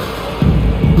effort there.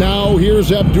 Now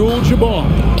here's Abdul-Jabbar.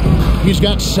 He's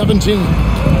got 17.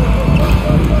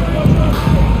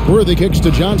 Worthy kicks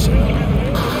to Johnson.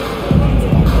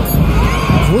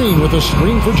 Green with a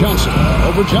screen for Johnson.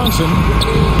 Over Johnson.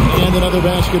 And another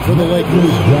basket for the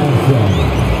Lakers.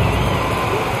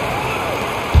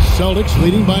 Celtics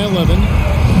leading by 11.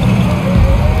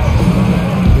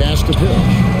 Pass to pitch.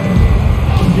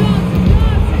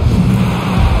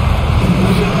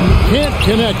 Can't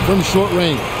connect from short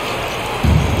range.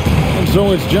 And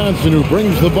so it's Johnson who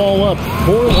brings the ball up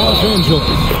for Los Angeles.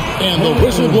 And the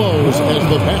whistle blows as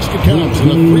the basket counts.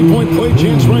 And a three-point play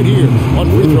chance right here. One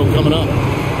free throw coming up.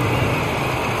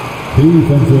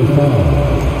 Defensive foul.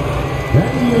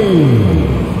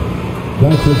 All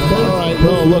right,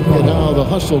 well, look at how the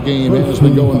hustle game has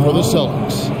been going for the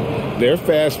Celtics. Their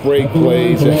fast break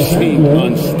plays have seemed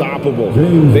unstoppable.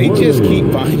 They just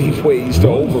keep finding ways to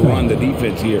overrun the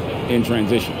defense here in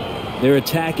transition. Their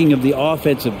attacking of the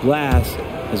offensive glass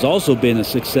has also been a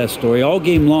success story. All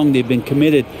game long, they've been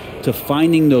committed to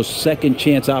finding those second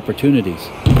chance opportunities.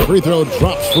 Free throw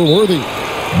drops for Worthy.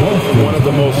 One of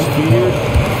the most feared,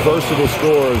 versatile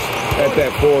scorers at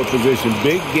that forward position.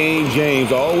 Big game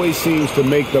James always seems to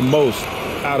make the most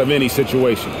out of any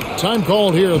situation. Time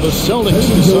called here. The Celtics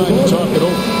decide to talk it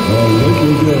over.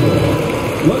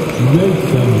 Let's make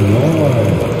some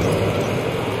noise.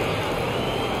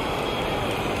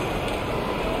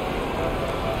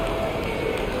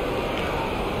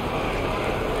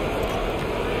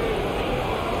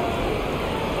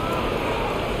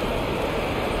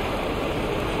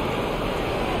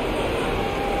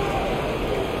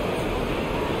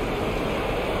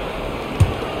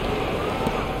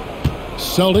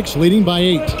 Celtics leading by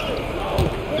 8.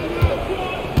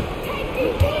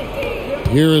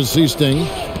 Here is Seasting.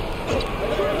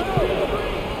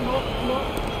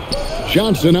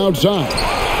 Johnson outside.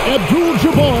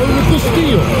 Abdul-Jabbar with the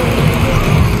steal.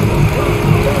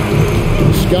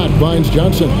 Scott finds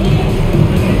Johnson.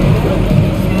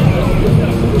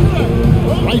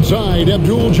 Right side,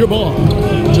 Abdul-Jabbar.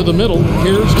 To the middle,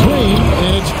 here's Green,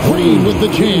 and it's Green with the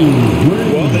jam.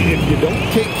 Well, if you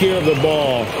don't take care of the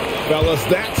ball, fellas,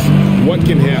 that's what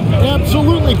can happen.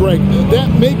 Absolutely, Greg. That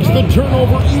makes the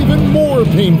turnover even more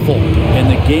painful. And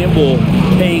the gamble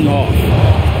paying off.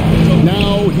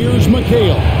 Now, here's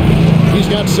McHale. He's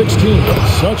got 16.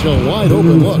 Such a wide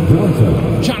open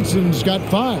look. Johnson's got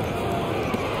 5.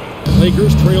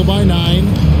 Lakers trail by 9.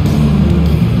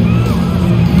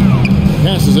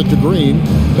 Passes it to Green.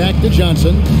 Back to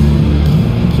Johnson.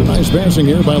 It's a nice passing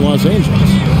here by Los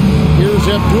Angeles. Here's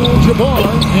Abdul-Jabbar,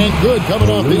 and good coming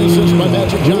off the assist by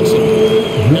Magic Johnson.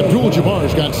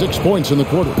 Abdul-Jabbar's got 6 points in the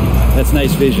quarter. That's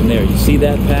nice vision there. You see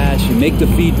that pass, you make the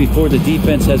feed before the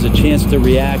defense has a chance to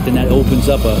react, and that opens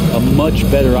up a much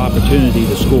better opportunity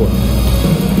to score.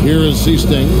 Here is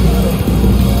Seasting.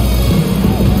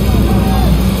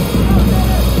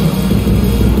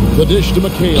 The dish to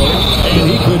McHale, and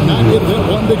he could not get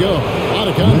that one to go. Out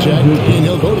of contact, and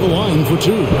he'll go to the line for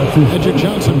 2. Magic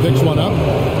Johnson picks one up.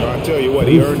 I'll tell you what,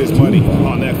 he earned his money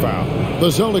on that foul. The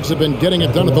Celtics have been getting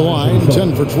it done at the line,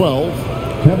 10 for 12.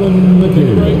 Kevin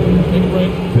McHale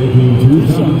taking 2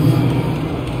 shots.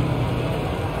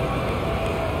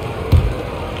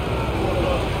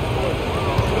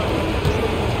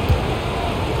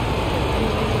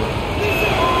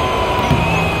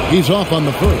 He's off on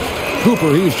the first.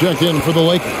 Cooper, he's checked in for the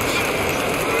Lakers.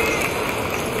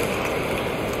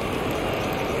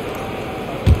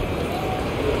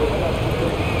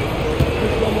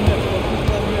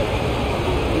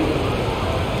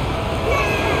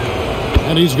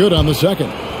 And he's good on the second.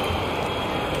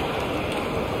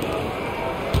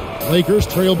 Lakers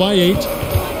trail by 8.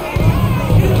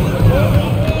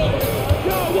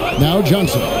 Now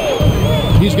Johnson.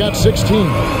 He's got 16.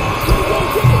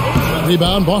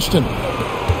 Rebound Boston.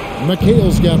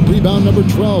 McHale's got rebound number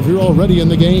 12 here already in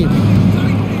the game.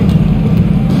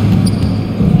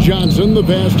 Johnson, the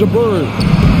pass to Bird.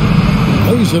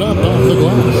 Lays it up off the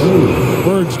glass.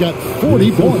 Bird's got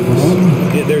 40 points.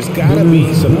 Yeah, there's got to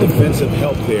be some defensive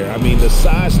help there. I mean, the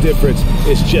size difference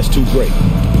is just too great.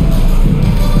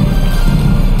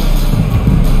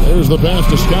 There's the pass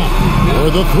to Scott for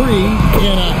the 3,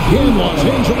 and again Los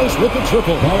Angeles with the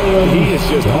triple. He is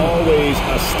just always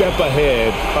a step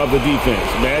ahead of the defense.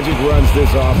 Magic runs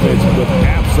this offense with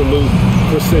absolute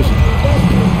precision.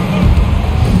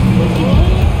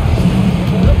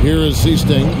 Here is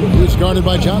Seasting, who's guarded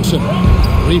by Johnson.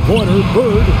 3-pointer,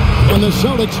 Bird, and the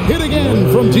Celtics hit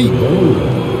again from deep.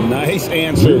 Nice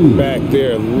answer back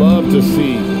there. Love to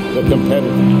see the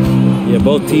competitiveness. Yeah,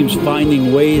 both teams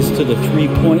finding ways to the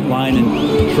three-point line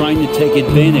and trying to take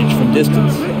advantage from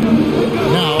distance.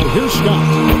 Now, here's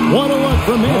Scott. What a look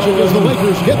from Magic as the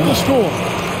Lakers get the score.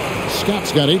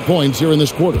 Scott's got 8 points here in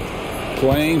this quarter.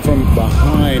 Playing from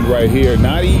behind right here.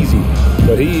 Not easy,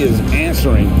 but he is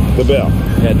answering the bell.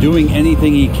 Yeah, doing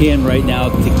anything he can right now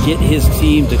to get his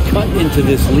team to cut into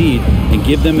this lead and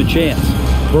give them a chance.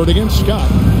 Bird against Scott.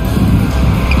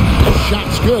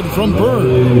 Shot's good from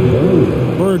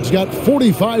Bird. Bird's got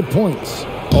 45 points.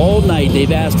 All night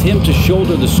they've asked him to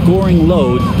shoulder the scoring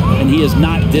load, and he is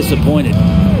not disappointed.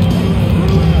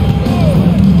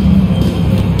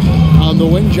 On the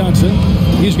wing, Johnson.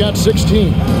 He's got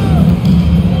 16.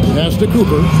 Pass to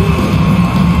Cooper.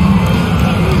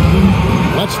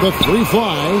 Lets the 3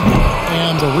 fly.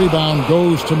 And the rebound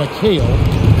goes to McHale.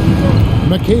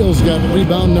 McHale's got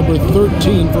rebound number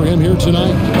 13 for him here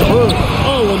tonight. Bird.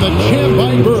 Oh, and the jam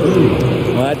by Bird.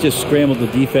 Well, that just scrambled the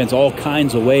defense all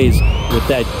kinds of ways with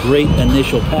that great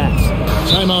initial pass.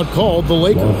 Timeout called the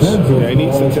Lakers. Yeah, he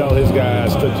needs to tell his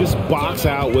guys to just box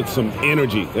out with some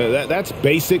energy. That's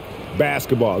basic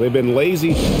basketball. They've been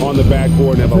lazy on the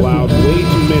backboard and have allowed way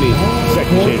too many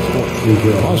second chance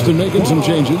points. Boston making some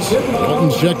changes.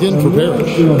 Walton's checked in for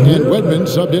Parrish. And Wedman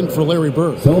subbed in for Larry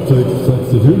Bird. Celtics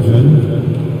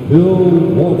substitution, Bill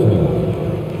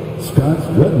Walton, Scott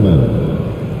Redmond.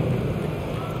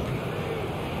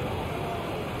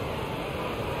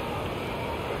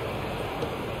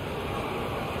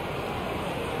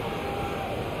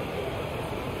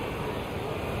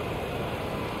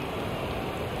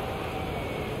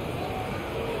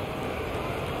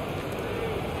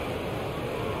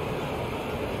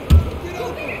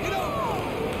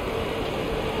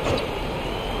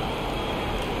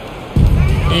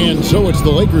 And so it's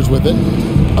the Lakers with it.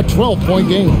 A 12-point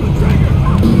game.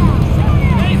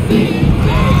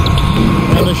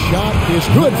 And the shot is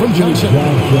good from Johnson.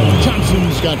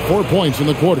 Johnson's got 4 points in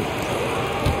the quarter.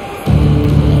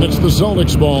 And it's the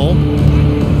Celtics ball.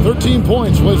 13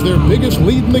 points was their biggest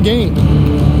lead in the game.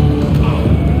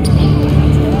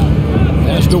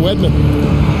 Pass to Wedman.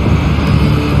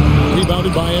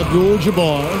 Rebounded by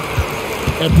Abdul-Jabbar.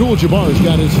 Abdul-Jabbar's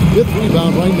got his 5th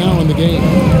rebound right now in the game.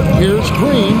 Here's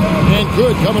Green, and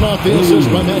good coming off the assist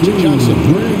by Magic Johnson.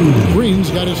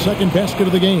 Green's got his 2nd basket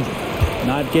of the game.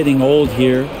 Not getting old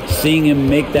here, seeing him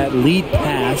make that lead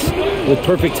pass with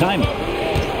perfect timing.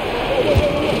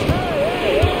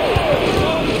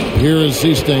 Here is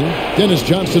Seasting. Dennis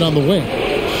Johnson on the wing.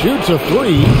 Shoots a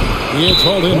 3. It's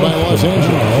hauled in by Los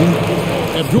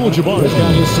Angeles. Abdul-Jabbar's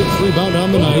got his 6th rebound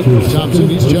on the night. Thompson,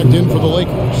 he's checked in for the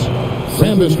Lakers.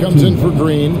 Rambis comes in for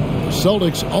Green.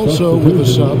 Celtics also with a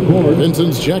sub.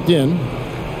 Vincent's checked in.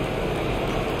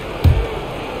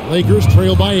 Lakers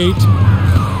trail by 8.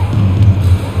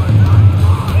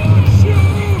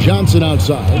 Johnson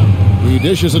outside. He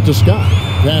dishes it to Scott.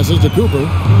 Passes to Cooper.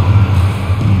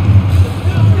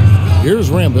 Here's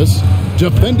Rambis.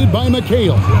 Defended by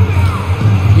McHale.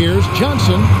 Here's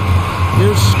Johnson.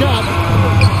 Here's Scott.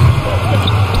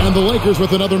 And the Lakers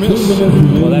with another miss.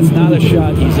 Well, that's not a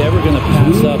shot he's ever going to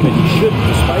pass up, and he shouldn't,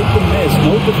 despite the miss.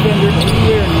 No defender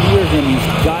anywhere near him. He's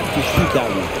got to shoot that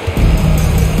one.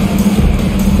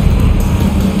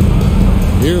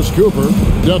 Here's Cooper,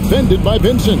 defended by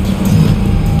Vincent.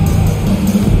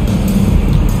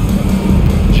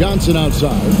 Johnson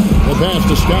outside. The pass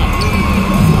to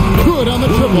Scott. Good on the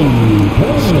triple.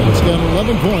 Scott's got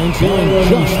 11 points here in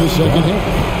just the second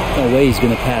half. No way he's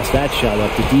going to pass that shot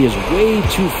up. The D is way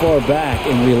too far back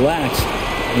and relaxed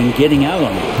in getting out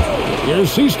on it. Here's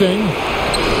Seasting.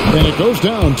 And it goes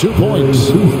down 2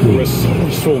 points.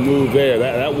 Resourceful move there.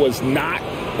 That was not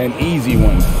an easy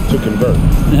one to convert.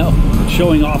 Now,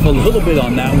 showing off a little bit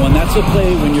on that one. That's a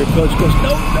play when your coach goes,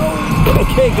 no.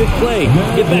 Okay, good play.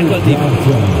 Get back on defense.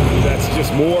 That's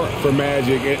just more for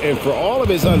Magic. And for all of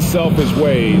his unselfish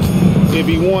ways, if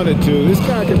he wanted to, this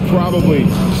guy could probably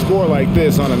score like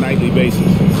this on a nightly basis.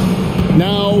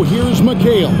 Now here's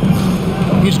McHale.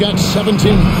 He's got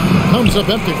 17. Comes up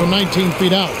empty from 19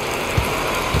 feet out.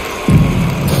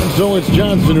 And so it's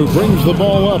Johnson who brings the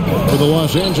ball up for the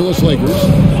Los Angeles Lakers,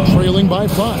 trailing by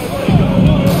 5.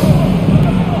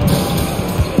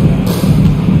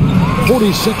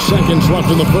 46 seconds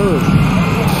left in the third.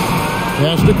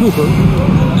 Pass to Cooper.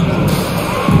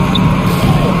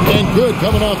 And good,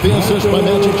 coming off the assist by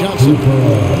Magic Johnson.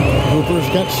 Cooper's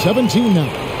got 17 now.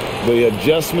 The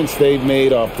adjustments they've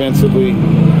made offensively,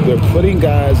 they're putting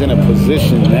guys in a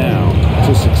position now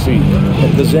to succeed.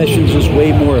 The possession's just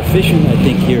way more efficient, I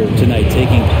think, here tonight.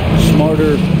 Taking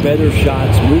smarter, better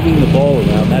shots, moving the ball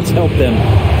around. That's helped them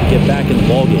get back in the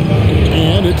ballgame.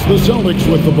 And it's the Celtics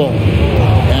with the ball.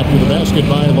 After the basket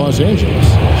by Los Angeles.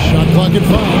 Shot clock at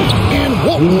 5. And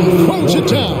Walton throws it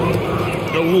down.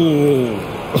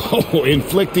 Oh,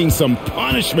 inflicting some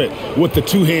punishment with the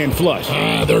two-hand flush.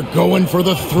 They're going for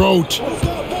the throat.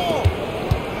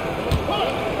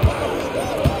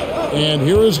 And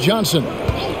here is Johnson.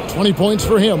 20 points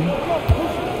for him.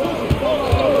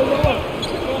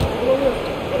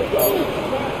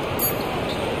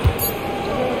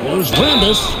 There's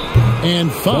Rambis.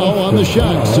 And foul on the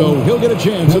shot, so he'll get a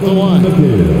chance at the line.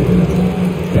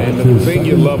 And the thing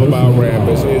you love about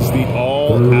Rambis is the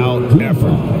all-out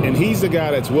effort. And he's the guy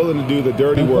that's willing to do the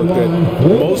dirty work that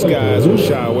most guys will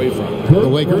shy away from. The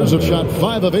Lakers have shot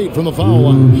 5 of 8 from the foul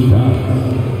line.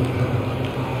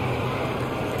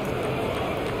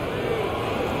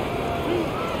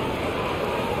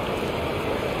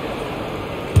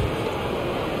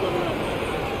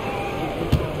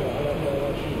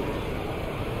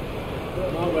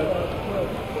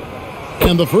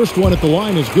 And the first one at the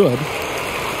line is good.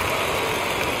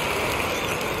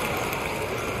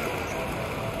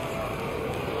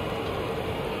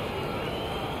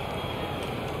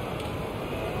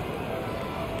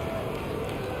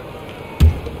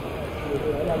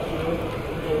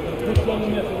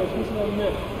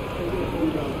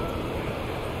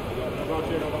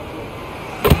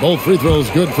 Both free throws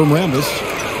good from Rambis.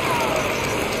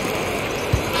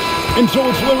 And so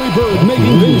it's Larry Bird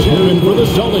making things happen for the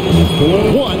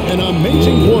Celtics. What an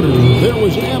amazing quarter. There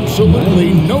was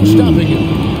absolutely no stopping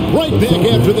him. Right back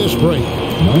after this break.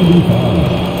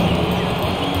 95.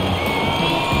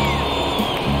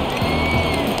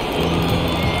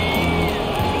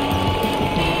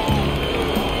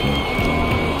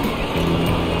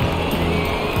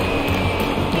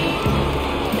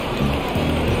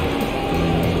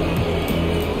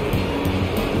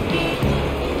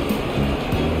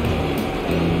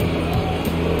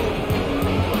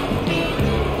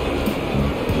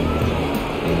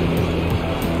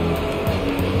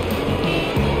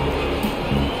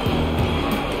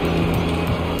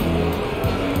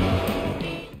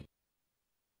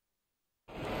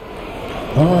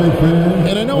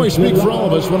 And I know I speak for all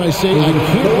of us when I say I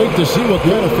can't wait to see what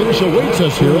kind of finish awaits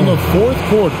us here in the fourth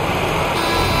quarter.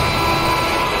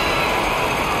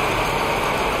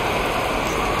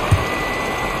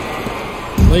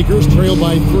 Lakers trail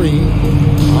by 3.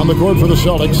 On the court for the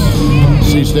Celtics.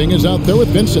 Seasting is out there with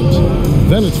Vincent.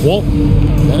 Then it's Walton.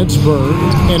 Then it's Bird.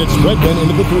 And it's Redmond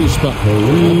into the 3 spot.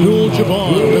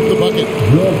 Abdul-Jabbar with the bucket.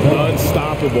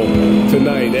 Unstoppable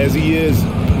tonight, as he is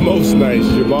most nights.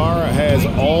 Jabbar has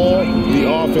all the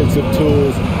offensive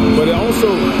tools, but it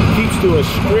also keeps to a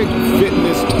strict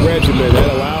fitness regimen that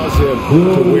allows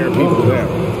him to wear people down.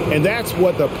 And that's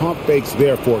what the pump fake's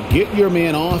there for. Get your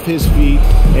man off his feet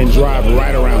and drive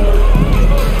right around him.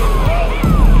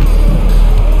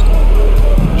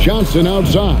 Johnson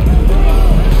outside.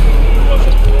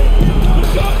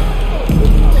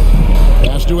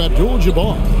 Pass to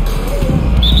Abdul-Jabbar.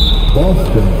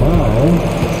 Boston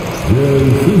foul.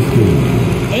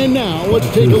 And now let's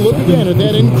take a look again at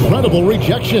that incredible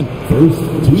rejection.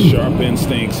 Sharp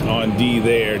instincts on D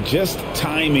there. Just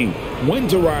timing when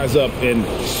to rise up and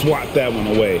swat that one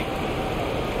away.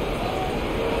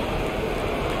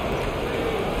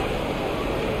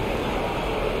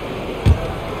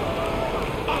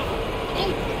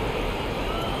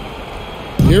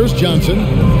 Here's Johnson.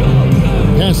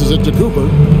 Passes it to Cooper.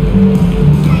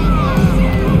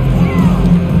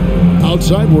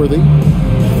 Outside Worthy.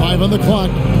 5 on the clock.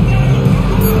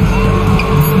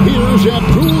 Here's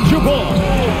Abdul-Jabbar.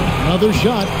 Another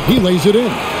shot. He lays it in.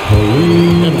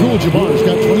 Abdul-Jabbar's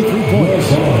got 23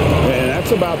 points. And that's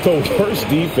That's about the worst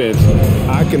defense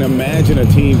I can imagine a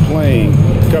team playing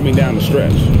coming down the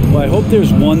stretch. Well, I hope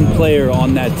there's one player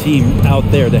on that team out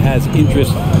there that has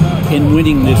interest in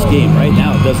winning this game. Right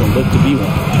now, it doesn't look to be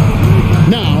one.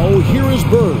 Now, here is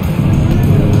Bird.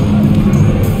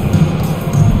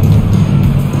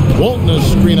 Walton a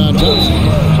screen on Johnson.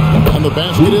 And the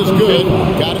basket is good.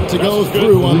 Got it to go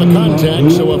through on the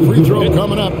contact, so a free throw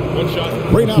coming up.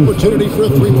 Great opportunity for a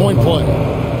three-point play.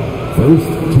 First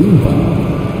team foul.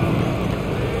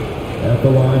 At the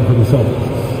line for the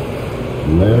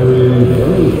Celtics, Larry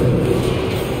Bird.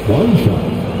 One shot.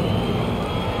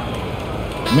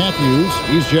 Matthews,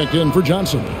 he's checked in for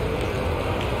Johnson.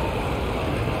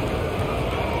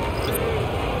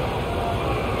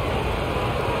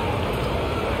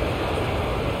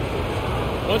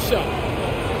 One shot.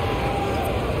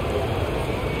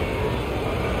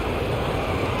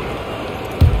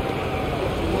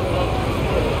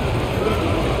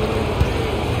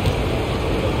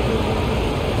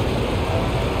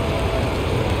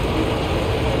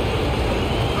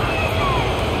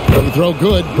 Throw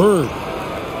good, Bird.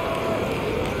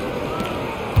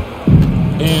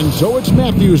 And so it's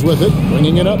Matthews with it,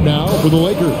 bringing it up now for the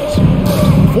Lakers.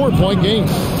 4-point game.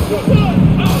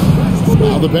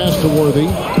 Now the pass to Worthy.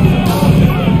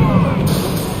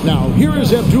 Now here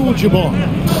is Abdul-Jabbar.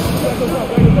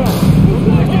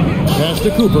 Pass to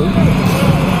Cooper.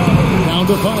 Down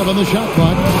to 5 on the shot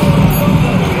clock.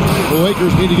 The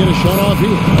Lakers need to get a shot off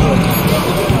here.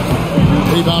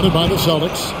 Rebounded by the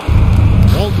Celtics.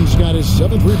 Walton's got his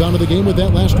 7th rebound of the game with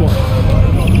that last one.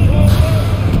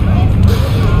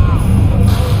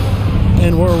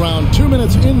 And we're around 2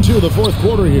 minutes into the fourth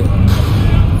quarter here.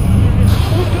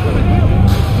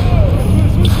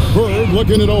 Bird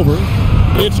looking it over.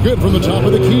 It's good from the top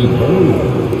of the key.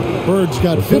 Bird's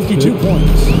got 52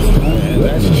 points. Man,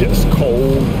 that's just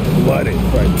cold-blooded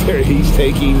right there. He's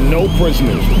taking no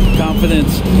prisoners.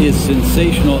 Confidence is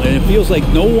sensational, and it feels like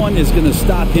no one is going to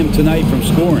stop him tonight from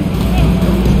scoring.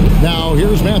 Now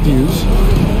here's Matthews.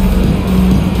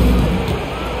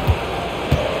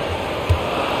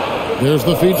 There's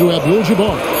the feed to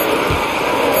Abdul-Jabbar.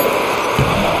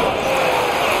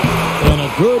 And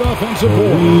a good offensive board.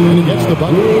 And he gets the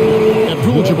bucket.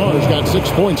 Abdul-Jabbar's got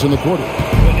 6 points in the quarter.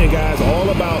 And guys, all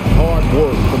about hard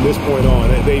work from this point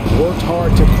on. They've worked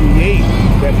hard to create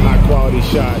that high-quality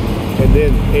shot and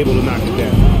then able to knock it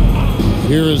down.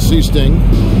 Here is Seasting.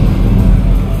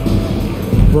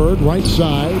 Bird right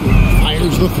side.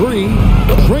 Fires the three.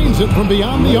 Drains it from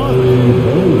beyond the arc.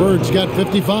 Bird's got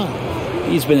 55.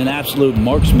 He's been an absolute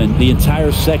marksman the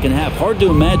entire second half. Hard to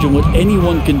imagine what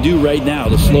anyone can do right now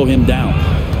to slow him down.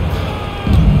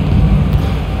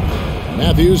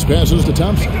 Matthews passes to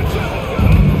Thompson.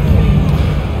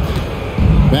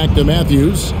 Back to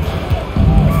Matthews.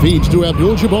 Feeds to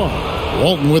Abdul-Jabbar.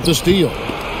 Walton with the steal.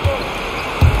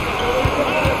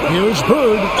 Here's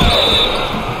Bird.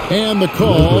 And the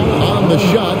call on the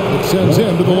shot that sends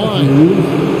him to the line.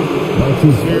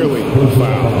 Clearly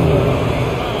foul.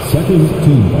 Second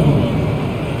team foul.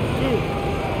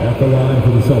 At the line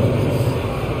for the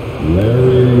Celtics,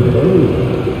 Larry Bird.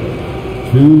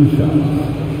 2 shots.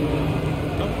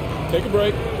 Take a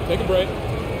break. Take a break.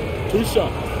 2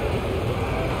 shots.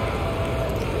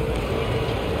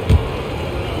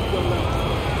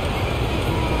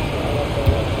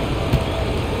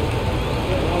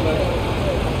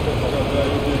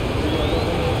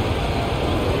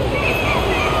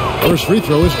 First free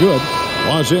throw is good.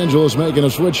 Los Angeles making a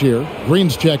switch here.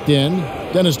 Green's checked in.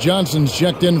 Dennis Johnson's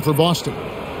checked in for Boston.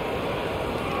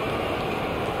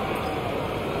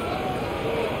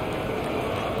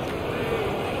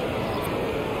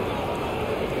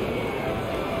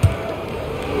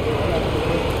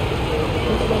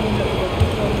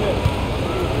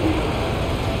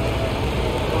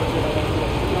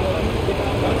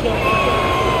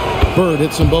 Bird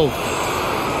hits them both.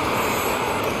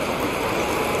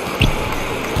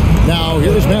 Now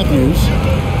here's Matthews.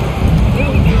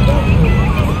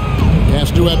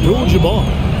 Pass to Abdul-Jabbar.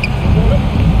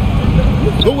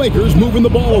 The Lakers moving the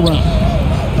ball around.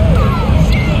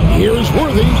 Here's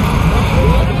Worthy.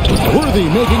 Worthy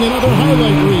making another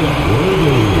highlight reel.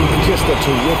 Just a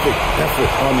terrific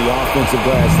effort on the offensive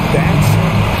glass. That's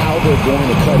how they're going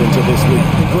to cut into this league.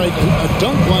 And Greg, a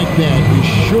dunk like that is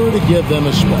sure to give them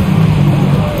a spark.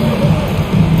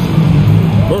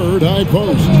 Bird high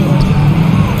post.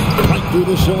 Right through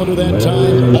the cylinder that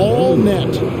time. All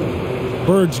net.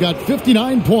 Bird's got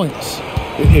 59 points.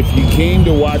 If you came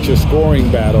to watch a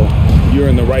scoring battle, you're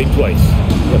in the right place.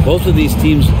 Yeah, both of these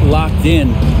teams locked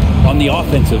in on the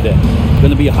offensive end.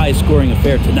 Going to be a high-scoring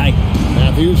affair tonight.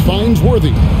 Matthews finds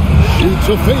Worthy. Shoots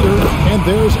a fader, and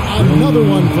there's another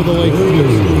one for the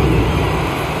Lakers.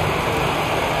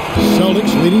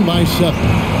 Celtics leading by 7.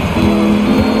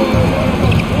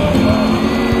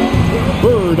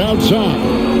 Bird outside.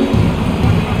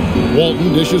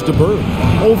 Walton dishes to Bird.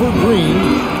 Over Green.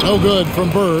 No good from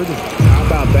Bird. How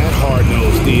about that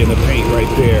hard-nosed D in the paint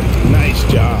right there? Nice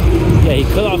job. Yeah, he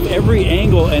cut off every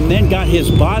angle and then got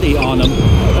his body on him.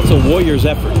 That's a Warriors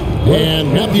effort.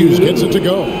 And Matthews gets it to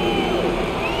go.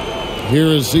 Here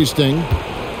is Seasting.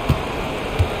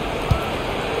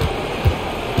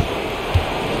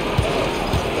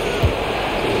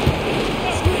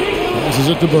 Passes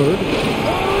it to Bird.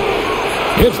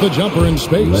 Hits the jumper in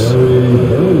space.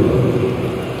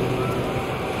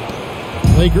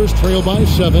 Lakers trail by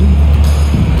 7.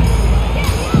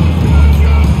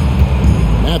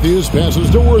 Matthews passes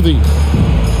to Worthy.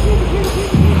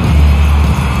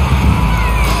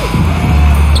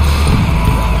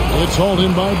 It's hauled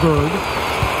in by Bird.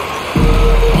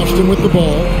 Austin with the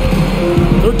ball.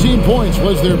 13 points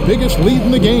was their biggest lead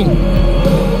in the game.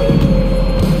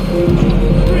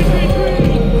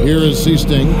 Here is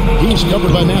Seasting. He's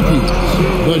covered by Matthews.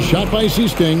 The shot by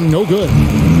Seasting, no good.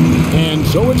 And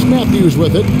so it's Matthews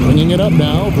with it, bringing it up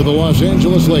now for the Los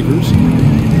Angeles Lakers.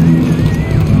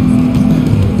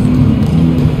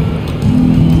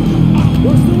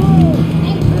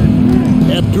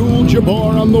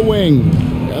 Abdul-Jabbar on the wing.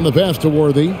 And the pass to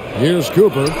Worthy. Here's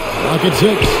Cooper. Rocket 6.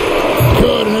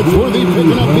 Good, and it's Worthy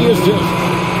picking up the assist.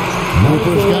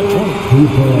 Cooper's got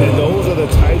 20. And those are the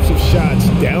types of shots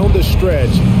down the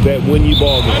stretch that win you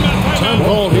ball games. Time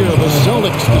call here. The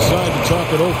Celtics decide to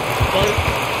talk it over.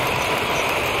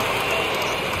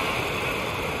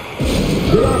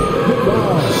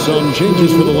 Some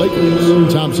changes for the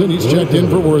Lakers. Thompson, he's checked in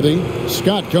for Worthy.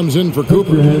 Scott comes in for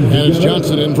Cooper. And it's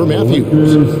Johnson in for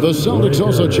Matthews. The Celtics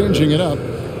also changing it up.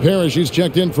 Parrish, he's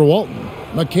checked in for Walton.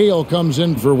 McHale comes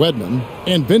in for Wedman.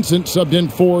 And Vincent subbed in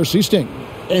for Seasting.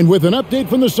 And with an update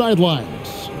from the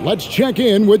sidelines, let's check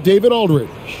in with David Aldridge.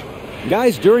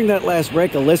 Guys, during that last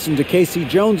break, I listened to K.C.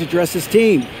 Jones address his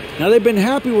team. Now, they've been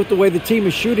happy with the way the team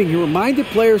is shooting. He reminded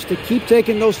players to keep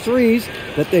taking those threes,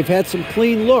 that they've had some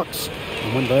clean looks.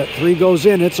 And when that three goes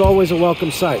in, it's always a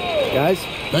welcome sight. Guys?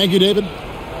 Thank you, David.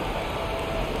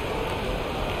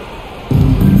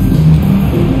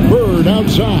 Bird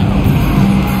outside.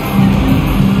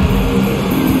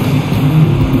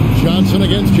 Johnson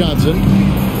against Johnson.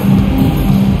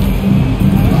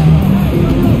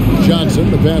 Johnson,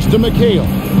 the pass to McHale.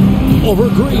 Over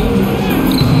Green.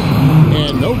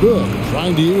 And no good.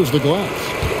 Trying to use the glass.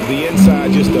 The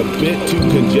inside just a bit too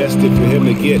congested for him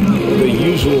to get the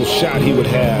usual shot he would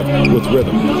have with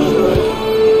rhythm.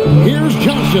 Here's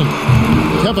Johnson.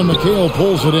 Kevin McHale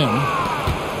pulls it in.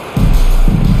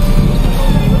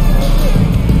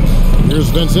 Here's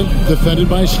Vincent, defended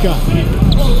by Scott.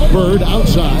 Bird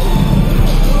outside.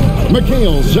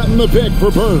 McHale setting the pick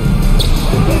for Bird.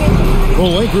 The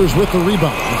Lakers with the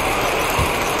rebound.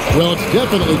 Well, it's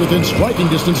definitely within striking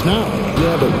distance now.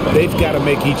 Yeah, but they've got to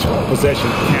make each possession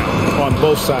count on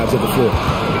both sides of the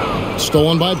floor.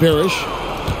 Stolen by Parrish.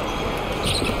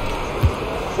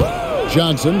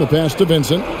 Johnson, the pass to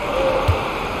Vincent.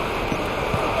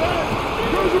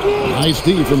 Nice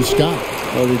D from Scott.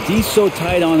 Well, the D's so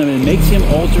tight on him, and it makes him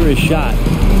alter his shot.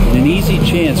 And an easy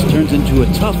chance turns into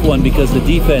a tough one because the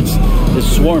defense is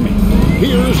swarming.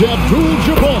 Here's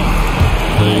Abdul-Jabbar.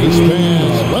 Nice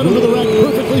pass. Led him to the rack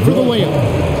perfectly for the layup.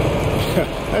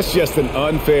 That's just an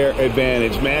unfair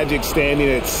advantage. Magic standing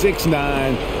at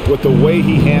 6'9", with the way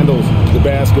he handles the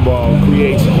basketball,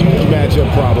 creates huge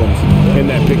matchup problems in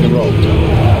that pick and roll.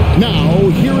 Now,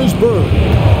 here is Bird.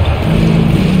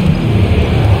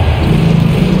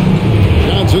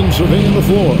 Johnson surveying the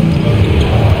floor.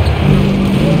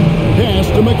 Pass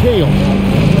to McHale.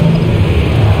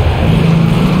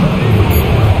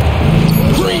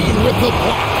 Green with the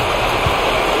block.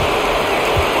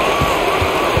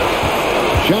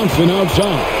 Johnson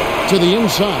outside to the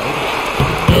inside.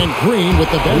 And Green with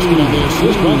the basket on the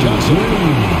assist by Johnson.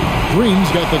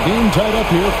 Green's got the game tied up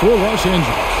here for Los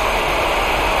Angeles.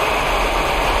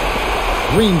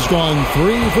 Green's gone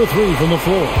 3 for 3 from the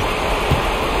floor.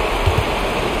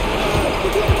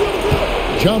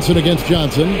 Johnson against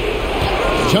Johnson.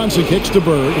 Johnson kicks to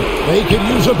Bird. They could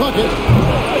use a bucket.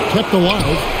 Kept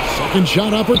alive. Second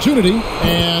shot opportunity.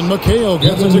 And McHale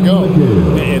gets it to go.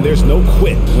 And there's no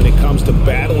quit when it comes to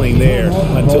battling there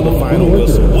until the final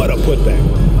whistle. What a putback.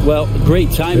 Well,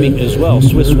 great timing as well.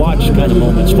 Swiss watch kind of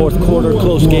moments. Fourth quarter,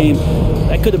 close game.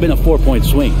 That could have been a 4-point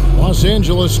swing. Los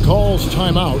Angeles calls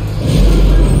timeout.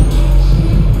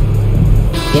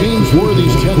 James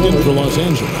Worthy's checked in for Los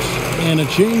Angeles. And a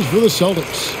change for the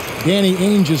Celtics. Danny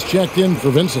Ainge is checked in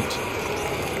for Vincent.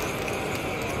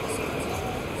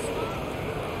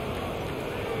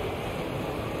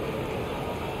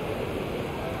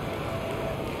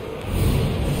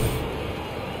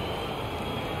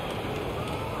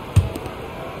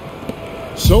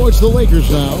 So it's the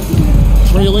Lakers now,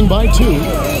 trailing by 2.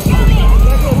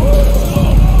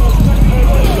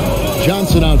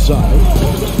 Johnson outside.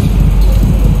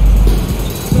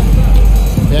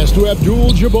 Pass to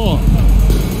Abdul-Jabbar.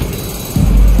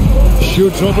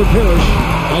 Shoots over Parrish.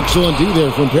 Excellent D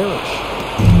there from Parrish.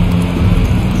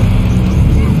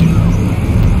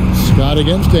 Scott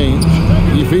against Ainge.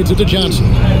 He feeds it to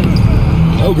Johnson.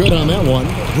 No good on that one.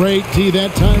 Great D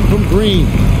that time from Green.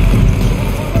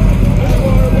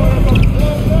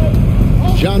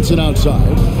 Johnson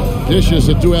outside. Dishes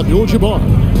it to Abdul-Jabbar.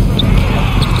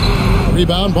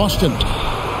 Rebound Boston.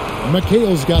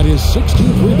 McHale's got his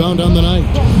 16th rebound on the night.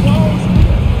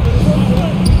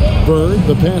 Bird,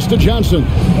 the pass to Johnson.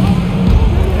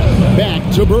 Back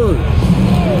to Bird.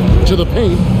 To the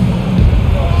paint.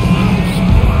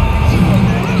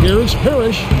 Here's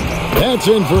Parrish. That's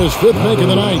in for his 5th make of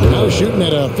the night. Now shooting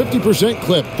at a 50%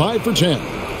 clip. 5 for 10.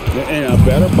 And a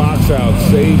better box out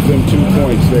saves them 2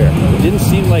 points there. It didn't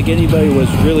seem like anybody was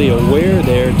really aware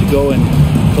there to go and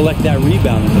collect that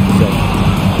rebound in the possession.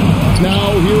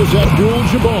 Now here's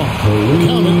Abdul-Jabbar.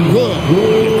 Coming good.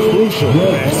 Crucial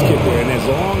basket there. And as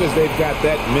long as they've got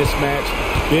that mismatch,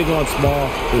 big on small,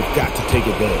 they've got to take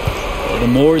advantage. The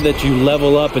more that you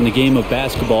level up in the game of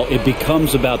basketball, it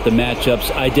becomes about the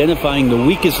matchups, identifying the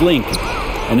weakest link,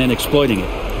 and then exploiting it.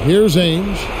 Here's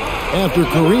Ainge. After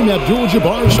Kareem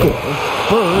Abdul-Jabbar scored,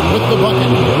 Bird with the bucket.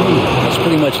 That's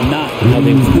pretty much not how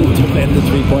they move to defend the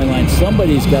three-point line.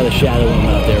 Somebody's got to shadow him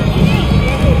out there.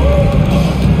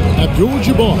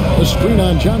 Abdul-Jabbar, the screen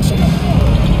on Johnson.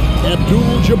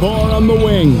 Abdul-Jabbar on the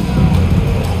wing.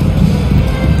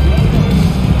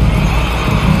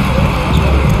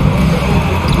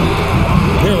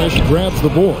 Parrish grabs the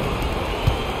board.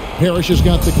 Parrish has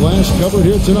got the glass covered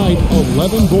here tonight.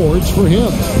 11 boards for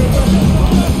him.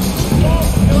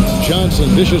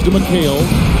 Johnson dishes to McHale.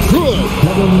 Good.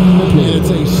 It's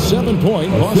a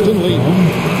 7-point Boston lead.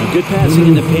 Good passing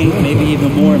in the paint may be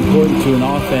even more important to an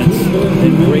offense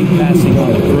than great passing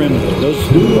on the perimeter. Those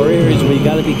are areas where you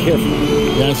got to be careful.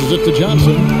 Passes it to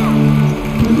Johnson.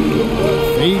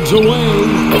 Fades away.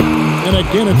 And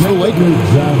again, it's the Lakers.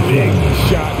 Big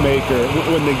shot maker.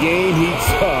 When the game heats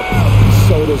up,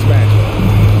 so does Magic.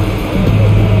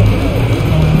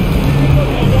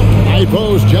 High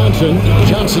post Johnson.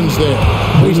 Johnson's there.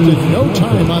 Wasted no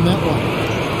time on that one.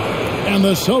 And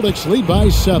the Celtics lead by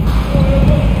 7.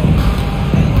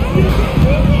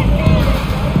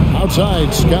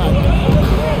 Outside, Scott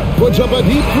puts up a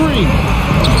deep 3.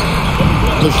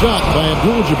 The shot by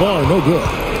Abdul-Jabbar, no good.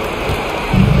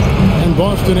 And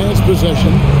Boston has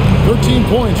possession. 13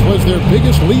 points was their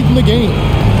biggest lead in the game.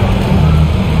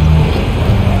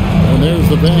 And there's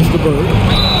the pass to Bird.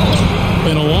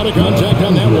 And a lot of contact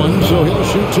on that one, so he'll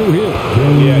shoot 2 here.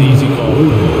 Yeah, easy call.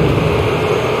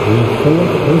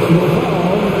 Personal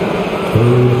foul.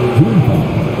 Third team foul.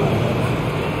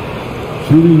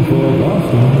 Shooting for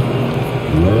Boston,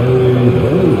 Larry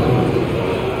Bird.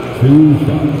 2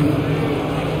 shots.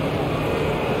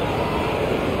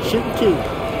 Shoot 2.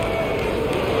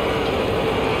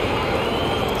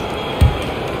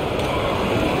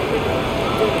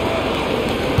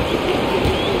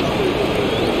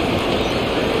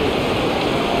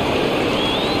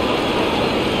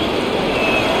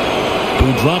 He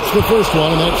drops the first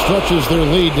one, and that stretches their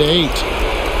lead to 8.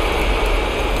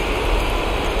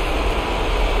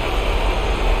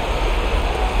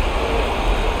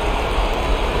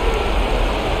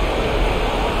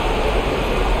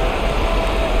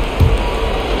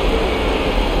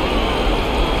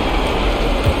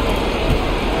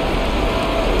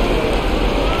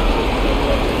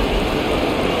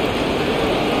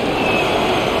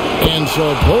 And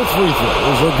so both free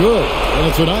throws are good, and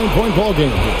it's a 9-point ball game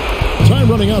here.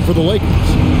 Time running out for the Lakers.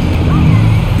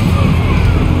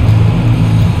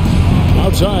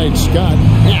 Outside, Scott.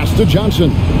 Pass to Johnson.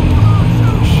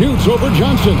 Shoots over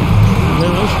Johnson.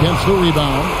 Parrish gets the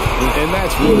rebound. And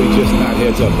that's really just not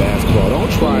heads-up basketball.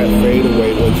 Don't try a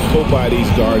fadeaway when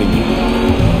nobody's guarding you.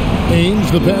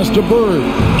 Ainge, the pass to Bird.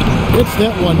 It's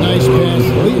that one nice pass,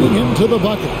 leading him to the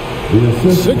bucket.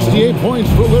 68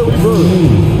 points for Larry Bird.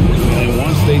 And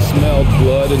once they smelled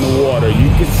blood in the water, you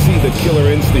could see the killer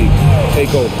instinct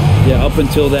take over. Yeah, up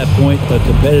until that point, a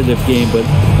competitive game, but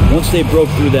once they broke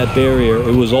through that barrier,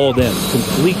 it was all them.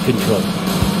 Complete control.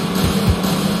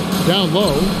 Down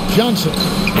low, Johnson.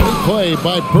 Great play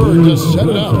by Bird to set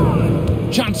it up.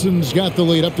 Johnson's got the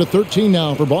lead up to 13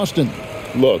 now for Boston.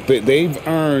 Look, they've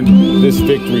earned this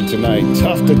victory tonight.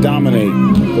 Tough to dominate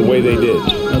the way they did.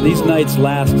 Now, these nights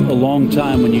last a long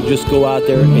time when you just go out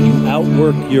there and you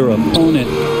outwork your opponent.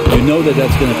 You know that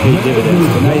that's going to pay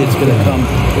dividends. Tonight it's going to come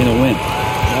in a win.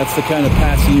 That's the kind of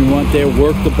passing you want there.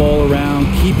 Work the ball around,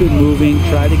 keep it moving,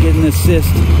 try to get an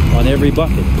assist on every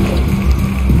bucket.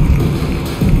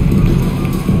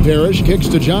 Parrish kicks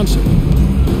to Johnson.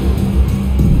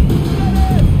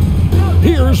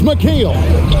 Here's McHale.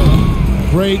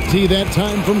 Great tee that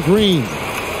time from Green.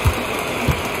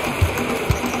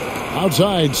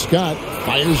 Outside, Scott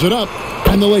fires it up,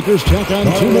 and the Lakers check on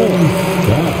 2 more.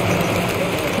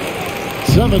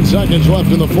 7 seconds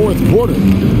left in the fourth quarter.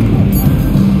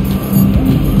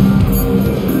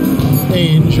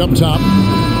 Ainge up top.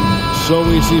 So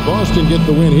we see Boston get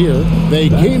the win here. They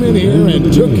came in here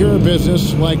and took care of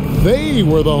business like they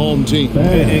were the home team.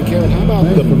 And Kevin, how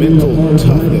about the mental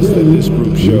toughness that this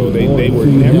group showed? They were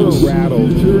never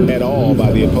rattled at all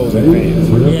by the opposing fans.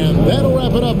 And that'll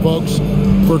wrap it up, folks.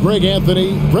 For Greg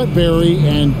Anthony, Brett Barry,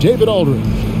 and David Aldridge,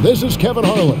 this is Kevin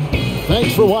Harlan.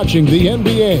 Thanks for watching the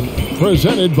NBA,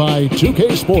 presented by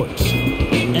 2K Sports.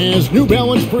 As New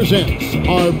Balance presents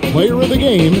our player of the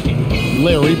game,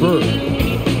 Larry Bird.